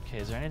 Okay,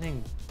 is there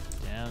anything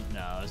down?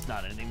 No, there's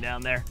not anything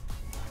down there.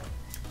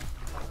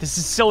 This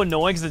is so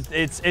annoying because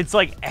it's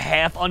like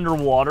half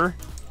underwater.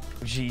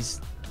 Jeez.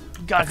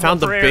 I found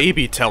the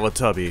baby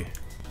Teletubby.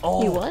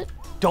 Oh, You what?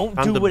 don't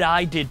Found do the- what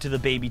I did to the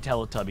baby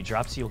Teletubby.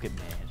 Dropsy, you'll get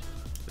mad.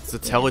 It's a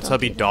don't do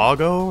Teletubby that.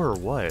 doggo or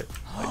what?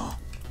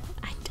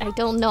 I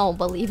don't know,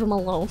 but leave him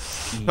alone.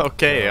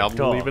 Okay, I'm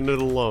Dog. leaving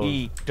it alone.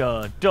 Eat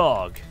the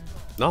dog.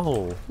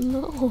 No.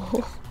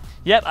 No.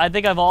 Yep, I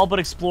think I've all but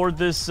explored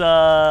this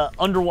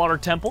underwater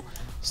temple.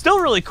 Still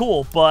really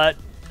cool, but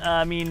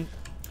I mean,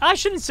 I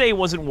shouldn't say it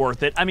wasn't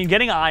worth it. I mean,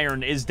 getting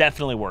iron is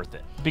definitely worth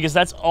it because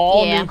that's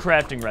all Yeah. new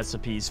crafting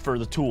recipes for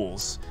the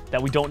tools that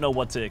we don't know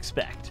what to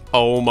expect.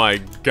 Oh my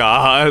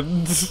god.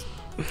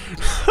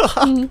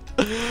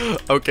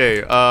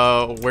 Okay,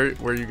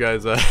 where you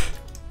guys at?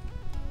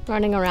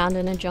 Running around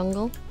in a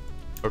jungle.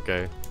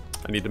 Okay.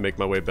 I need to make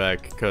my way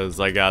back because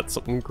I got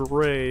something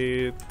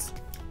great.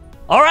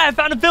 All right, I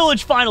found a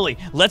village finally.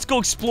 Let's go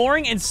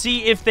exploring and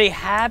see if they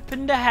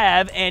happen to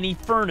have any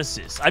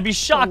furnaces. I'd be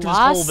shocked if this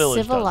whole Lost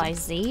village doesn't.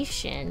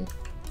 civilization.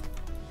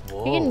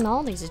 Whoa. You're getting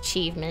all these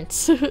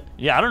achievements.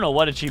 Yeah, I don't know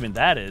what achievement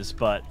that is,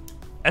 but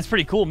that's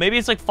pretty cool. Maybe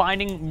it's like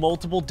finding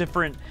multiple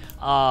different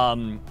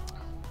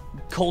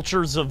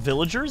cultures of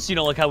villagers. You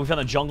know, like how we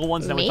found the jungle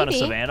ones, and then we found a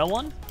Maybe. savannah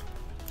one.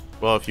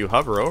 Well, if you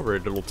hover over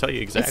it, it'll tell you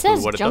It exactly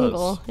says what it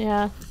jungle. does.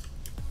 Yeah.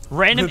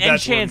 Random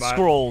That's where enchant my-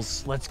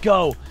 scrolls. Let's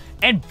go.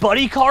 And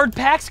buddy card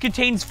packs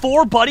contains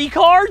 4 buddy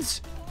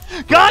cards.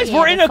 Guys, Yeah,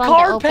 we're in they're a fun to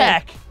card open.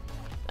 pack.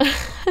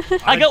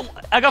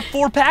 I got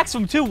 4 packs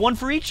of them too, one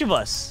for each of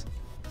us.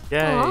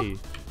 Yay.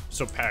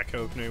 So pack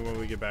opening when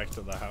we get back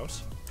to the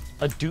house.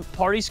 A dupe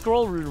party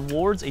scroll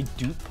rewards a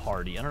dupe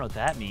party. I don't know what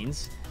that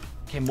means.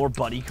 Okay, more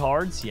buddy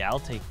cards. Yeah, I'll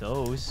take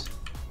those.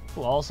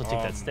 Ooh, I'll also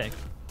take that stick.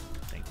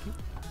 Thank you.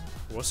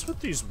 What's with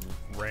these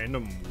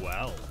random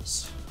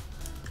wells?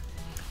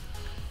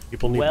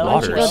 People need Well, Why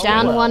don't water. you go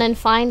down well. one and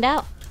find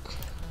out?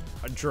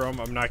 Jerome,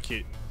 I'm not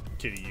kidding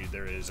you.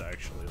 There is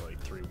actually like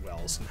 3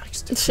 wells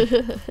next to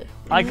me.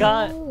 I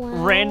got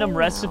random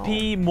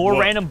recipe, more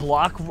What? random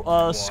block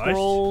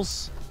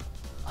scrolls.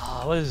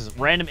 What is this?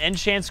 Random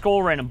enchant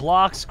scroll, random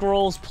block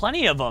scrolls,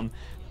 plenty of them,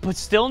 but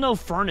still no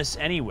furnace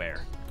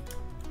anywhere.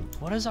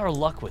 What is our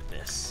luck with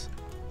this?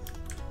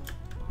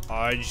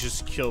 I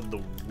just killed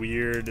the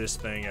weirdest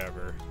thing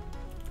ever.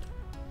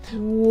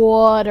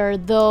 What are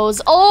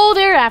those? Oh,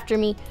 they're after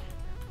me.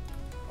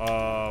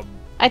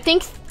 I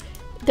think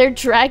they're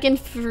dragon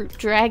fruit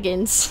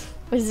dragons.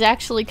 Which is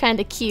actually kind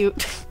of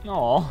cute.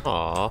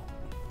 Aw.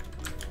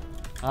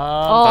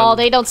 Oh,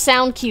 they don't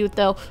sound cute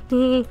though.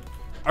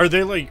 Are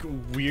they like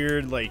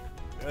weird, like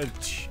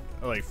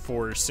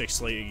 4 or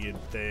 6-legged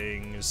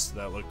things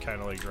that look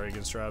kind of like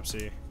dragon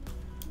strapsy?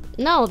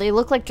 No, they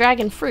look like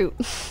dragon fruit.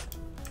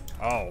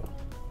 Oh.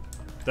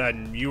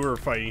 Then you were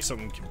fighting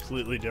something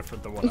completely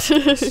different than what I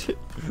was.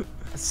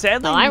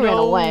 Sadly, No, I ran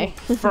no away.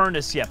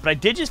 furnace yet, but I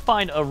did just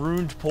find a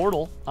ruined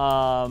portal.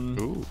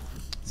 Ooh.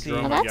 See.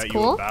 Jerome, Oh, I that's got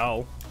cool. you a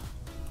bell.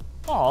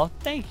 Aw,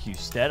 thank you,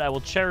 Stead. I will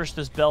cherish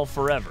this bell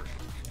forever.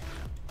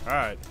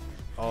 Alright.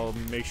 I'll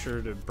make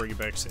sure to bring it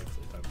back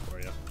safely then for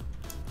you.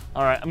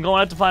 All right, I'm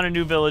going out to find a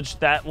new village.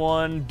 That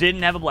one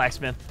didn't have a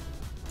blacksmith.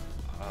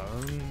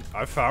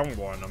 I found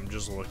one. I'm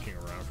just looking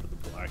around for the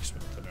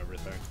blacksmith and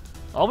everything.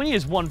 All we need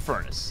is one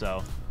furnace,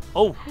 so.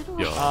 Oh,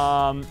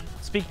 Yeah.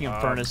 speaking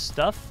of furnace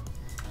stuff,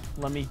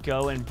 let me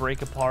go and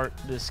break apart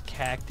this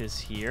cactus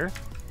here.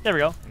 There we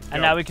go. And Go.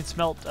 now we can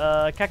smelt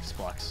cactus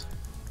blocks.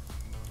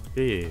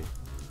 Yeah.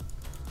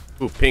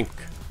 Ooh, pink.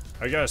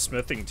 I got a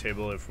smithing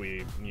table if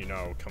we,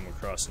 come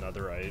across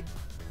netherite.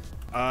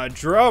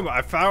 Jerome,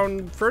 I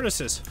found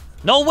furnaces.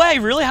 No way,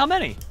 really? How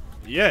many?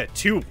 Yeah,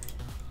 2.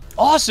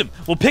 Awesome.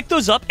 We'll pick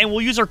those up and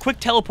we'll use our quick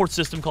teleport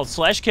system called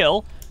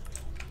 /kill.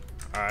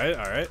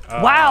 Alright.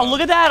 Wow,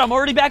 look at that. I'm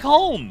already back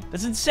home.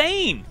 That's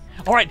insane.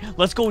 All right,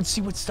 let's go and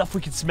see what stuff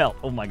we can smelt.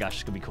 Oh my gosh,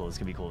 it's gonna be cool. It's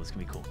gonna be cool. It's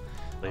gonna be cool.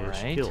 All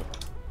right. Kill.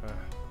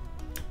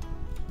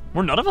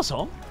 Were none of us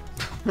home?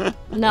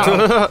 No.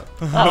 I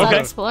was out Okay.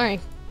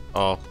 exploring.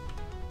 Oh.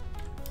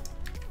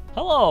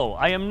 Hello,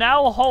 I am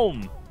now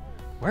home.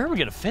 Where are we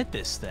gonna fit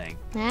this thing?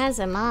 As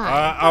am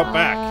I. Out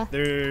back.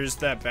 There's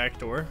that back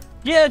door.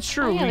 Yeah, it's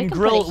true. Oh, yeah, we we can can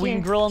put it grill. We can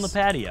here. grill on the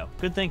patio.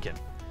 Good thinking.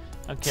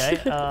 Okay.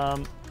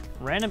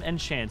 Random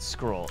enchant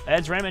scroll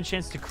adds random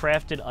enchants to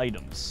crafted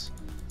items.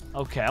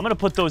 Okay, I'm gonna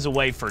put those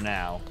away for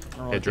now. I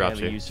don't know It if they drops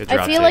have a you. use It for- I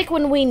drops feel you. like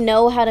when we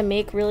know how to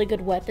make really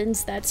good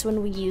weapons, that's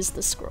when we use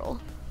the scroll.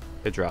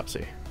 Hey,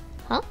 Dropsy.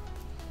 Huh?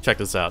 Check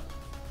this out.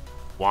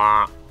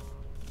 Wah.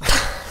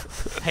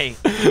 Hey,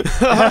 Cappy,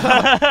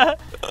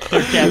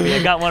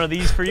 I got one of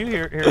these for you.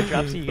 Here,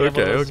 Dropsy. You can have one of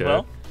Okay, those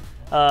okay.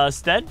 as well.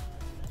 Stead,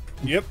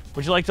 Yep.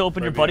 would you like to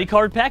open your Right buddy behind.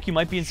 card pack? You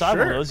might be inside one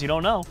of Sure. those. You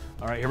don't know.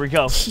 All right, here we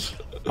go.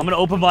 I'm gonna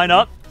open mine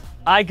up.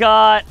 I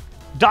got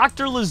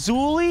Dr.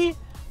 Lazuli.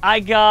 I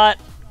got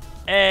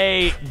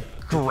a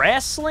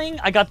grassling.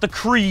 I got the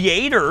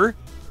creator.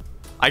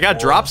 I got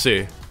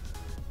Dropsy.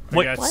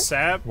 Wait, I got what?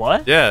 sap.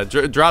 What? Yeah,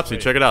 Dropsy.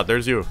 Wait. Check it out.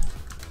 There's you.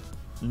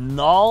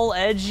 Null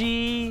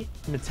Edgy,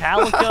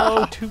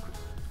 Metallico, 2.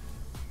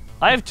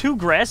 I have 2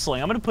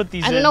 grassling. I'm gonna put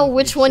these. I don't in know the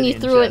which one you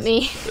obsidian threw at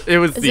chest. me. It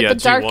was Is the it the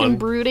edgy dark one. and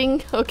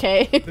brooding?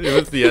 Okay. It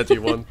was the edgy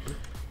one.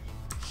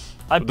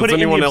 I put Does it in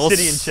anyone the else-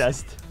 obsidian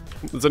chest.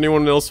 Does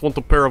anyone else want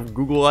a pair of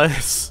Google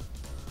eyes?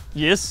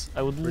 Yes,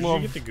 I would Where'd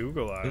love. you get the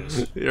Google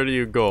eyes? Here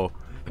you go.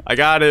 I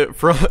got it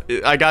from.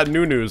 I got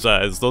Nunu's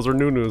eyes. Those are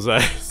Nunu's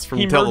eyes from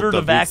He murdered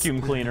a Teletubbies.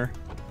 vacuum cleaner.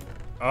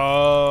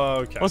 Oh,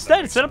 okay. Well, that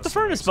Stead, makes set up the sense,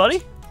 furnace, that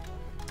makes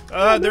buddy.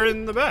 sense. They're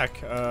in the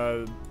back.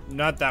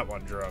 Not that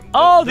one, Jerome.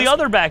 Oh, the This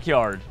other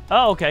backyard.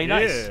 Oh, okay, one.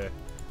 nice. Yeah.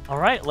 All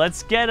right,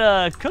 let's get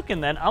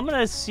cooking then. I'm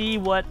gonna see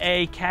what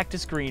a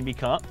cactus green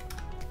become.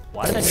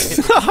 Why did I just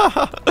hit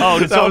Oh,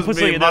 did That someone was put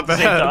me, something in my at the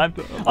same time?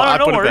 bad. Oh, I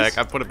no, put no it worries. back.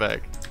 I put it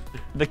back.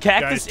 The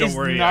cactus Guys, don't is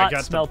worry, I not got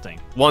the- smelting.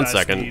 One Best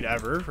second. meat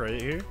ever,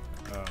 right here.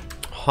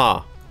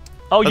 Huh.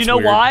 Oh, you That's know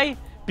weird. why?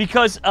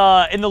 Because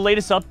in the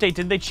latest update,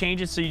 didn't they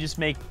change it so you just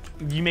make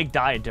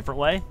dye a different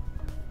way?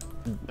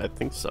 I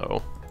think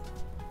so.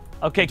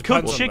 Okay, cooked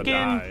Depends on the chicken.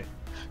 dye.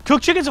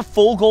 Cooked chicken's a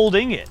full gold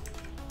ingot.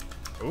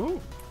 Ooh.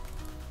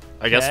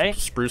 I Okay.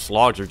 guess spruce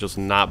logs are just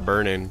not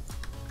burning.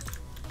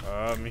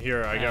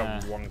 Here, I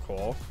got one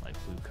coal. Like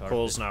blue carpet.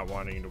 Coal's not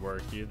wanting to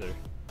work either.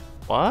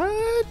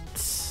 What?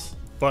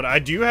 But I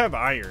do have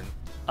iron.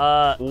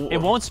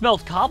 It won't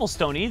smelt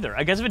cobblestone either.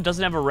 I guess if it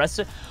doesn't have a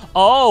recipe.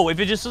 Oh, if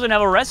it just doesn't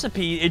have a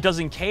recipe, it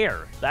doesn't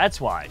care.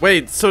 That's why.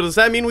 Wait, so does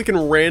that mean we can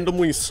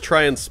randomly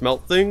try and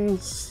smelt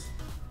things?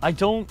 I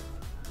don't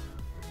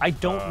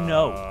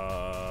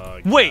know.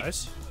 Wait.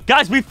 Guys?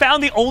 Guys, we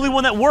found the only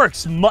one that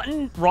works.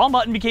 Mutton, raw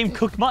mutton became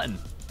cooked mutton.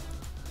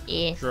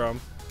 Yeah.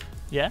 Jerome,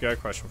 Yeah? got a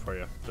question for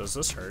you. Does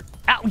this hurt?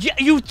 Ow, yeah,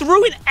 you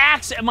threw an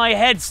axe at my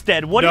head,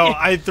 Stead. What No, do you...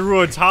 I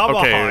threw a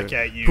tomahawk Okay.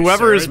 at you.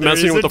 Whoever sir. is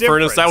messing There with a the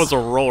furnace, that difference.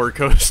 was a roller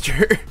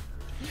coaster.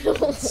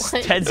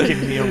 What? Ted's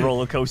giving me a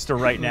roller coaster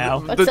right now.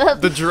 What's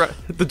up?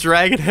 The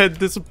dragon head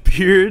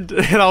disappeared,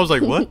 and I was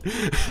like, what?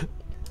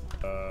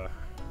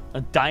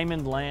 A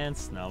diamond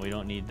lance. No, we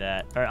don't need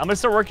that. All right, I'm gonna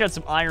start working on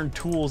some iron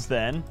tools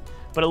then.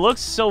 But it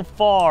looks so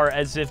far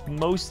as if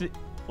most.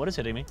 What is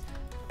hitting me?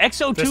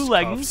 XO2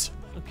 leggings.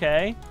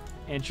 Okay,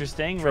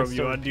 interesting. Jerome,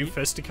 you want to do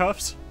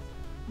fisticuffs?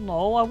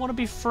 No, I want to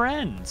be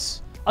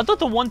friends. I thought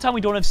the one time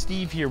we don't have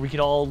Steve here, we could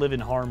all live in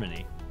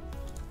harmony.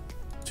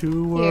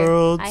 Two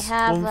worlds, I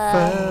have one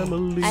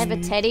family. I have a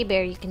teddy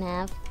bear you can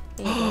have.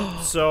 There you go.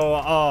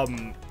 So,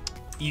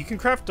 you can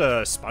craft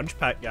a sponge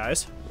pack,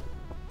 guys.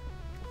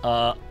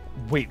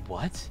 Wait,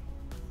 what?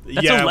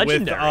 That's yeah, a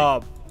legendary.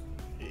 I'm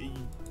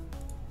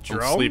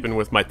Jerome, sleeping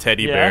with my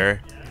teddy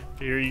bear.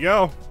 here you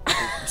go.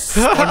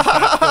 Sponge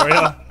pack for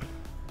you.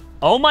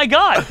 Oh my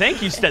god,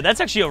 thank you, Stead. That's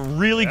actually a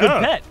really good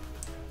pet.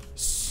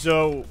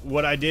 So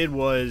what I did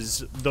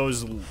was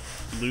those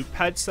loot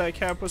pets that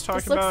Cap was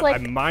talking about. like I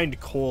mined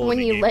coal when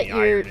and you it let gave me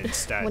iron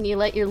instead. when you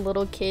let your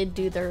little kid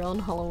do their own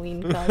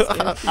Halloween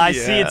costume. I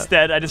see it,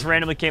 Stead. I just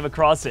randomly came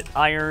across it.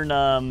 Iron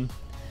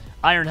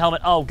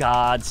helmet. Oh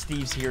god,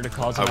 Steve's here to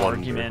cause an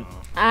argument.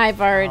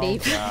 I've already.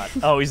 Oh, God.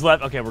 Oh, he's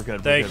left. Okay, we're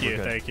good. Thank you.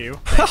 Thank you.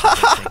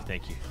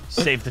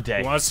 Save the day.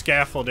 You want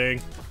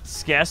scaffolding?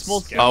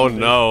 Scaffold? Oh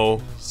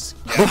no.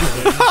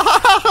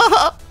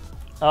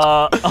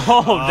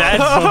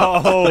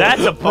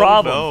 That's a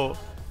problem. Oh,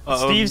 no.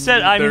 Steve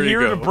said, I'm there you here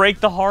to go. break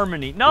the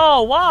harmony.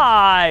 No,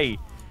 why?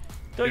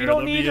 You Here, don't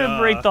let need me, to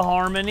break the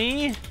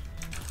harmony.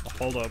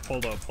 Hold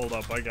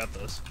up. I got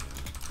this.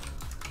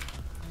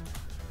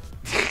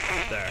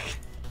 There.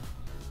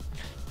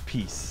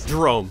 Peace.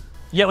 Jerome.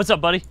 Yeah, what's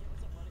up, buddy?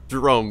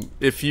 Jerome,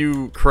 if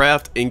you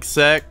craft ink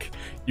sac,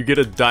 you get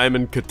a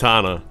diamond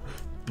katana.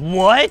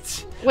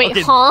 What? Wait,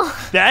 Okay, huh?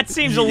 That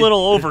seems a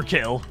little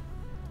overkill.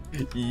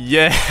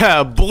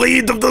 Yeah,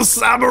 bleed of the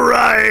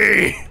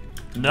samurai!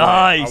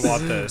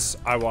 Nice.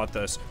 I want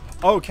this.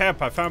 Oh,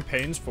 Cap, I found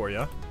pains for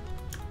you.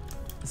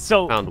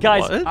 So, Found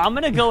guys, what? I'm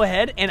going to go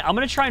ahead and I'm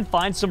going to try and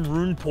find some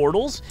rune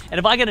portals. And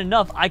if I get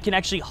enough, I can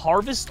actually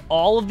harvest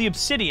all of the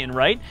obsidian,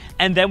 right?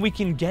 And then we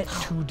can get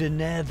to the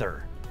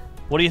nether.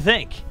 What do you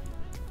think?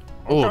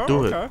 Oh,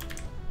 do it.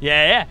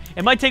 Yeah.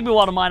 It might take me a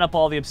while to mine up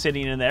all the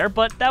obsidian in there,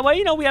 but that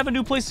way, we have a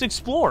new place to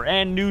explore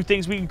and new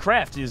things we can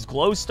craft. There's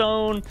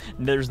glowstone,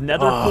 there's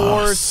nether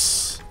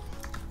quartz,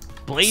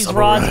 blaze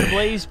rods and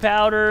blaze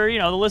powder,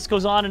 the list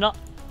goes on and on.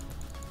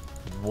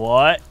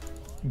 What?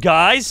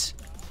 Guys?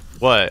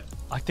 What?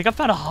 I think I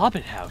found a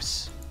hobbit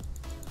house.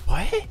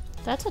 What?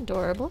 That's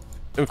adorable.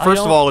 And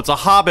first of all, it's a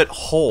hobbit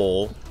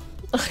hole.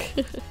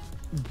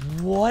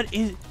 What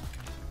is...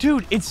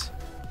 Dude, It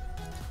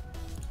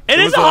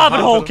is a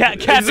hobbit hole, Cat.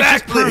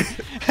 Exactly.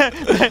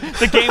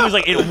 The game was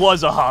like, it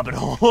was a hobbit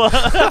hole.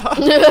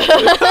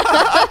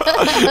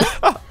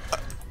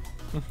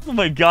 Oh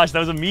my gosh, that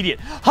was immediate.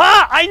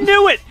 Ha! I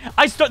knew it!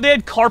 They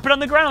had carpet on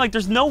the ground. I'm like,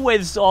 there's no way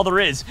this is all there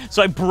is.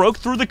 So I broke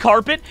through the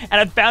carpet, and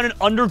I found an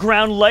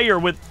underground layer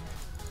with...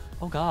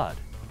 Oh god.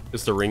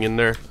 Is the ring in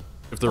there?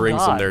 If the Oh, ring's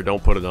God. in there,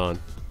 don't put it on.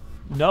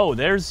 No,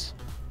 there's...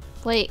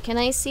 Wait, can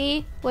I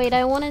see? Wait,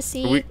 I want to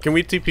see. Can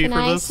we TP Can for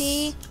I this?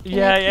 see? Can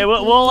Yeah, I yeah,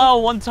 we'll allow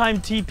a one-time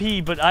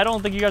TP, but I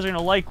don't think you guys are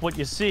gonna like what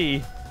you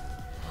see.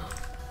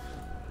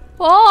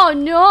 Oh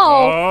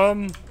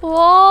no!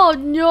 Oh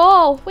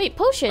no! Wait,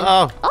 potion.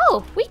 Oh.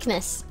 Oh,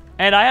 weakness.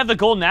 And I have the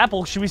golden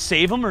apple. Should we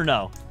save him or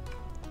no?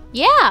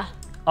 Yeah.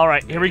 All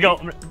right, here we go.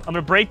 I'm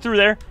gonna break through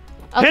there.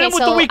 Hit Okay, him with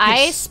the so weakness.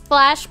 ice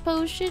splash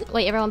potion.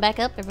 Wait, everyone back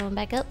up. Everyone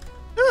back up.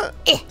 All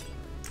right,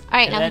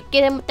 And now that-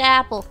 get him with the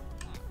apple.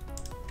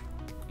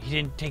 He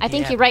didn't take I the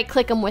think you apple.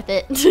 right-click him with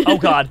it. Oh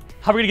god,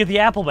 how are we gonna get the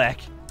apple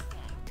back?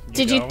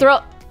 Did you don't. throw?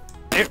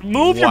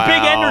 Move your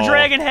big Wow. ender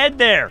dragon head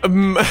there.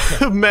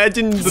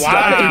 Imagine the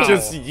Wow. doctor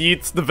just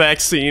yeets the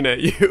vaccine at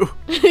you.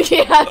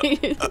 Yeah.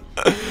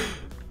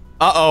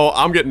 Uh-oh,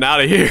 I'm getting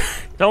out of here.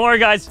 Don't worry,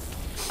 guys.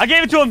 I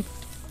gave it to him.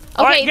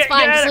 All Okay, right, it's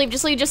fine. get Just out. leave.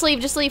 Just leave. Just leave.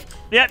 Just leave.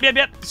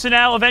 Yep. So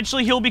now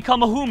eventually he'll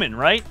become a human,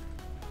 right?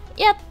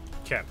 Yep.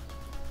 Cap.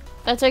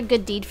 That's our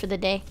good deed for the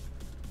day.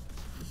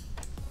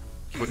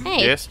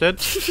 Hey. Yes, Dad?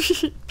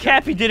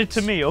 Cappy did it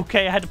to me.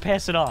 Okay, I had to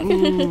pass it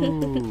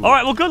on. All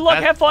right, well, good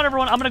luck. Have fun,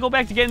 everyone. I'm gonna go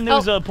back to getting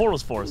those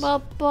portals for us. Well,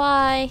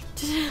 bye.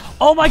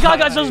 Oh my god,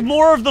 guys, there's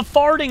more of the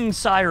farting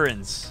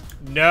sirens.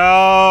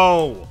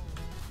 No.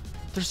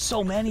 There's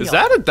so many. Is of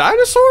them. that a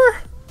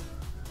dinosaur?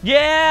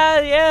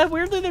 Yeah.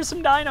 Weirdly, there's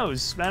some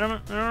dinos. I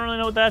don't really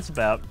know what that's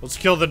about. Let's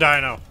kill the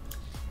dino.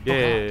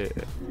 Yeah.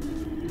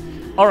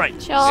 All right.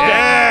 Charge.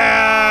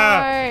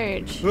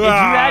 If you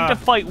had to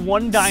fight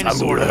one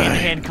dinosaur in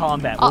hand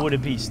combat, what would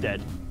it be,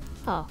 Stead?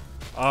 Oh.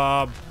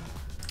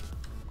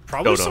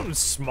 Probably Dodo. something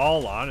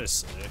small,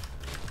 honestly.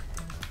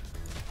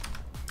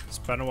 It's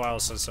been a while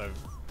since I've,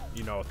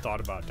 thought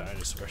about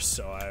dinosaurs,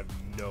 so I have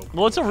no clue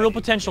Well, it's a real any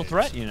potential names.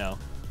 threat,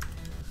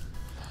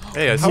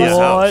 Hey, I see his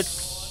What?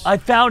 house. I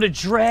found a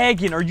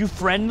dragon. Are you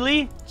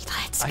friendly?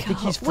 Let's I go. think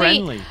he's Wait,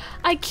 friendly.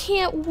 I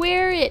can't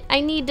wear it.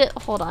 I need to.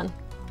 Hold on.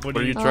 What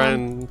are you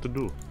trying to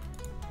do?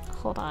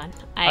 Hold on.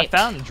 I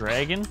found a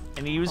dragon,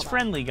 and he was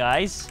friendly,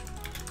 guys.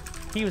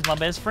 He was my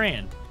best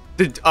friend.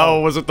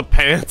 Was it the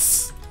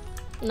pants?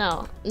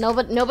 No,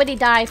 nobody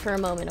die for a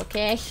moment,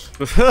 okay?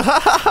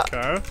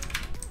 Okay.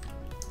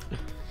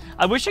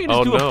 I wish I could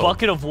just do a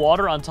bucket of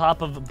water on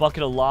top of a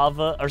bucket of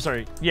lava. Or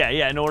sorry, yeah,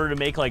 in order to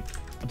make like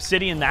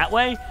obsidian that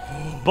way.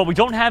 But we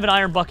don't have an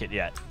iron bucket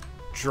yet.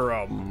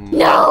 Jerome.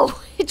 No!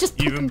 It just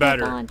put Even them back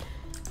better. on.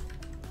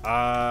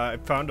 I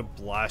found a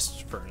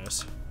blast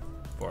furnace.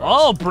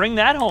 Oh, bring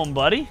that home,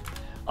 buddy.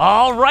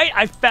 All right,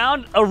 I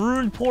found a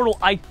ruined portal.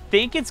 I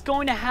think it's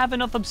going to have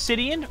enough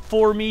obsidian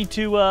for me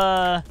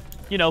to,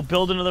 you know,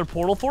 build another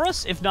portal for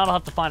us. If not, I'll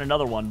have to find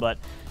another one, but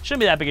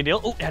shouldn't be that big a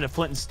deal. Oh, had a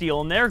flint and steel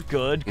in there.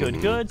 Good,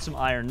 good, good. Some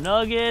iron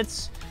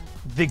nuggets.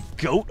 The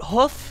goat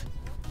hoof.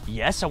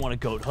 Yes, I want a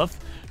goat hoof.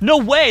 No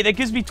way, that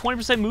gives me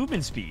 20%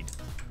 movement speed.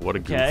 What a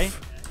goof. Okay.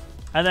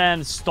 And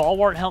then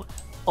stalwart helmet.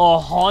 A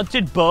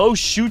haunted bow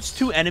shoots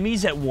 2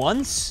 enemies at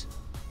once.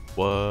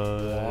 What?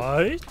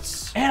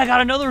 What? And I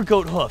got another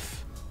goat hoof.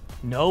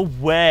 No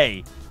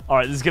way. All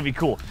right, this is going to be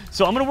cool.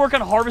 So I'm going to work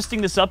on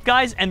harvesting this up,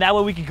 guys, and that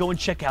way we can go and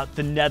check out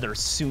the nether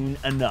soon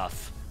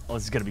enough. Oh,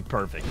 this is going to be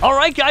perfect. All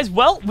right, guys.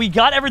 Well, we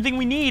got everything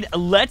we need.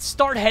 Let's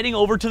start heading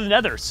over to the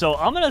nether. So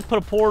I'm going to put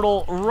a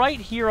portal right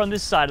here on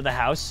this side of the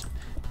house,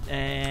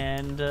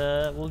 and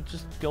we'll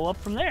just go up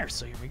from there.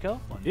 So here we go.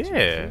 1, 2,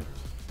 Yeah. 3.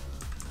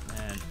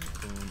 And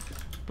boom,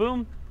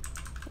 boom.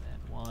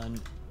 And 1,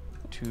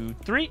 2,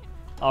 3.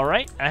 All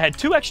right. I had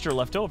 2 extra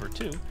left over,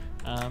 too.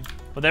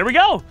 But there we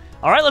go.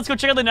 All right, let's go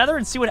check out the nether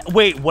and see what...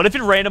 Wait, what if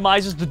it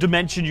randomizes the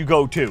dimension you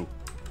go to?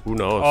 Who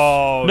knows?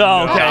 Oh,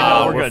 No, okay,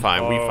 no, we're we're good.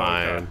 fine. We Oh,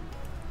 fine. okay.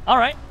 All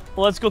right,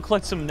 well, let's go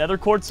collect some nether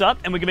quartz up,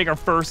 and we can make our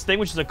first thing,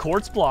 which is a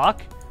quartz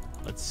block.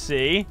 Let's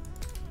see.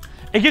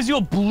 It gives you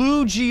a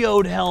blue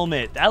geode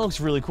helmet. That looks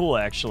really cool,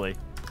 actually.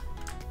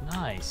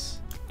 Nice.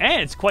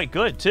 And it's quite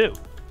good, too.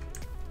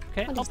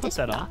 Okay, What I'll is put this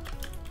that block?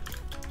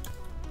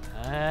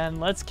 on. And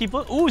let's keep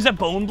looking. Ooh, is that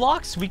bone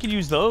blocks? We could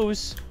use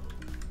those.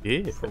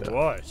 Yeah. For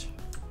what?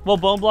 Well,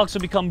 bone blocks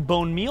will become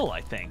bone meal, I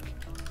think.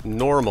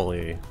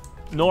 Normally.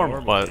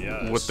 Normal. But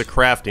Yes. with the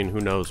crafting, who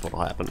knows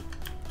what'll happen.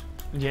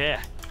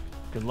 Yeah.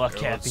 Good luck,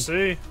 Here, Cappy. let's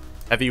see.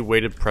 Heavy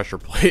weighted pressure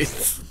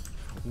plates.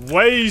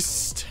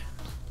 Waste.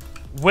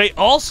 Wait,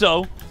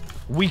 also,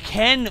 we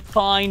can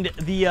find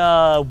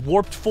the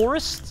warped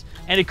forest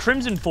and a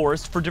crimson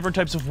forest for different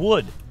types of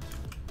wood.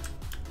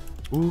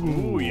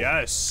 Ooh,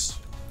 yes.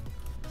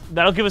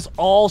 That'll give us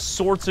all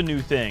sorts of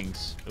new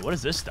things. Wait, what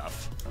is this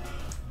stuff?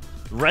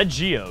 Red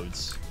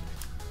geodes.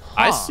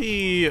 I Huh.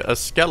 see a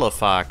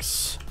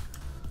skelefox.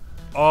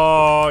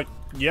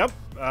 Yep,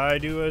 I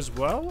do as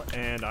well,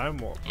 and I'm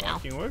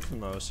walking away from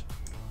those.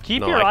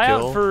 Keep No, your I eye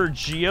kill. out for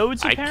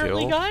geodes, I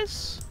apparently, kill.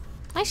 guys.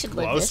 I should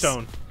live this.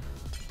 Glowstone.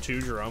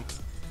 2, Jerome.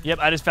 Yep,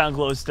 I just found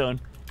glowstone.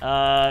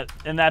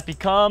 And that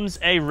becomes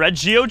a red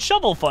geode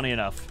shovel, funny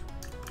enough.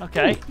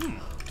 Okay.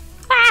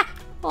 Ah!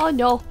 Oh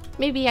no,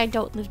 maybe I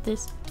don't live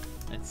this.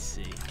 Let's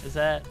see. Is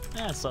that...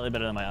 it's slightly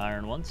better than my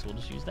iron one, so we'll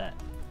just use that.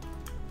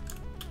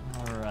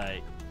 All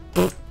right.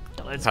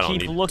 Let's I don't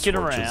keep need looking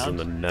torches around. in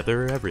the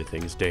nether.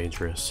 Everything's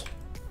dangerous.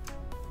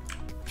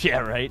 Yeah,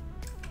 right.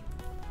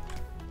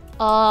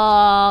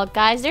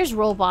 Guys, there's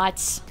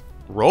robots.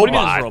 What do you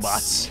mean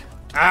Robots. there's robots?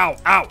 Ow,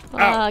 ow,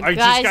 ow. I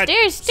Guys, just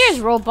got... there's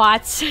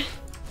robots.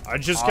 I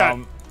just got...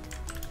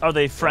 Are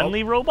they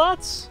friendly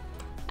robots?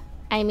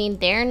 I mean,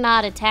 they're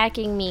not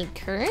attacking me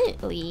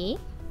currently.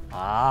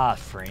 Ah,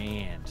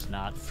 friend,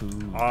 not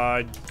food.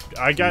 I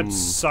got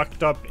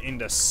sucked up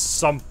into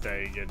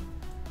something and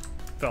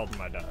fell to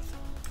my death.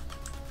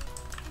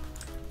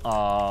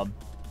 What?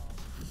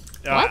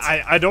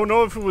 I don't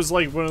know if it was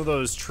like one of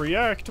those tree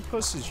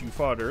octopuses you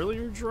fought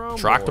earlier, Jerome.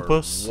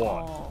 Troctopus?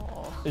 or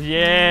what.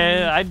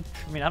 Yeah, I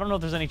mean, I don't know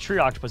if there's any tree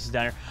octopuses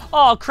down here.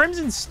 Oh,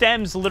 crimson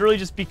stems literally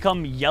just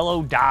become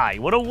yellow dye.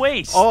 What a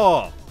waste.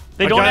 Oh,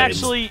 they I don't got it.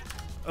 actually...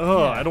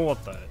 Oh, Yeah. I don't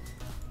want that.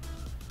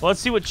 Well, let's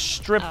see what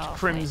stripped Oh,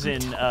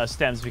 crimson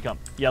stems become.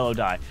 Yellow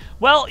dye.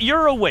 Well,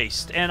 you're a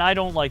waste, and I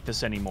don't like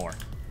this anymore.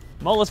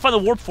 Well, let's find the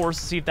warp forest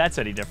to see if that's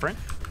any different.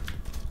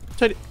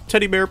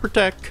 Teddy bear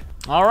protect.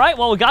 All right,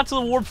 well, we got to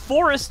the warped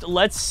forest.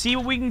 Let's see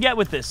what we can get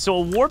with this. So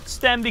a warped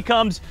stem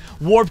becomes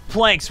warped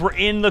planks. We're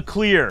in the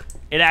clear.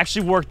 It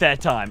actually worked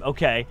that time.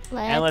 Okay,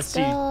 and let's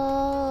see.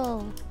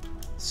 Go.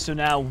 So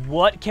now,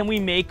 what can we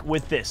make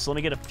with this? Let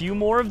me get a few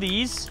more of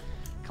these.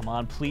 Come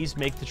on, please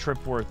make the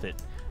trip worth it.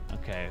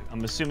 Okay,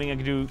 I'm assuming I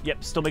can do,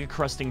 yep, still make a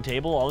crusting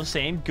table, all the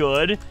same.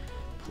 Good.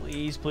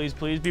 Please, please,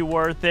 please be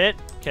worth it.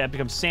 Okay, that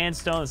becomes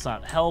sandstone. That's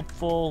not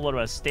helpful. What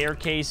about a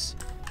staircase?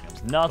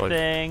 Becomes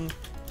nothing.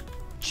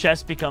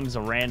 Chest becomes a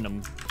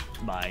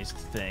randomized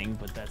thing,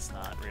 but that's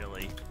not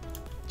really.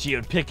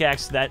 Geode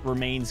pickaxe, that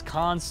remains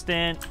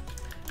constant.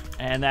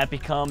 And that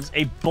becomes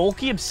a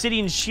bulky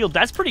obsidian shield.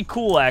 That's pretty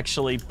cool,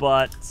 actually,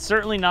 but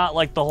certainly not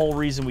like the whole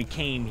reason we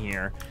came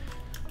here.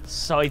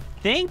 So I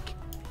think,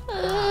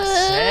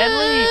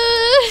 sadly...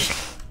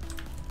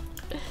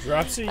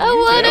 Dropsy, I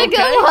want to okay?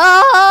 go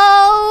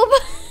home.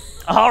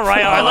 All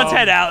right, let's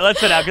head out. Let's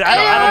head out, because I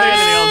don't think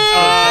anything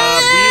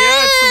else is we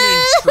had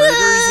some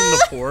intruders in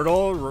the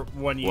portal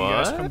when you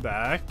guys What? come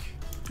back.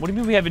 What do you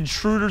mean we have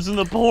intruders in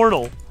the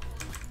portal?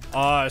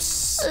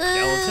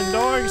 Skeleton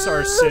dogs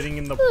are sitting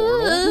in the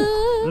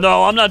portal?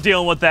 No, I'm not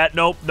dealing with that.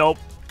 Nope, nope.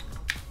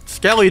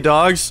 Skelly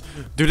dogs.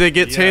 Do they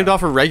get tamed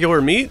off of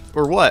regular meat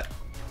or what?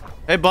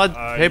 Hey, bud.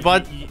 Hey,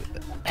 bud.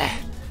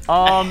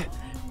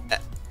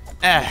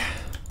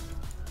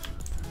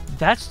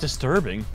 That's disturbing.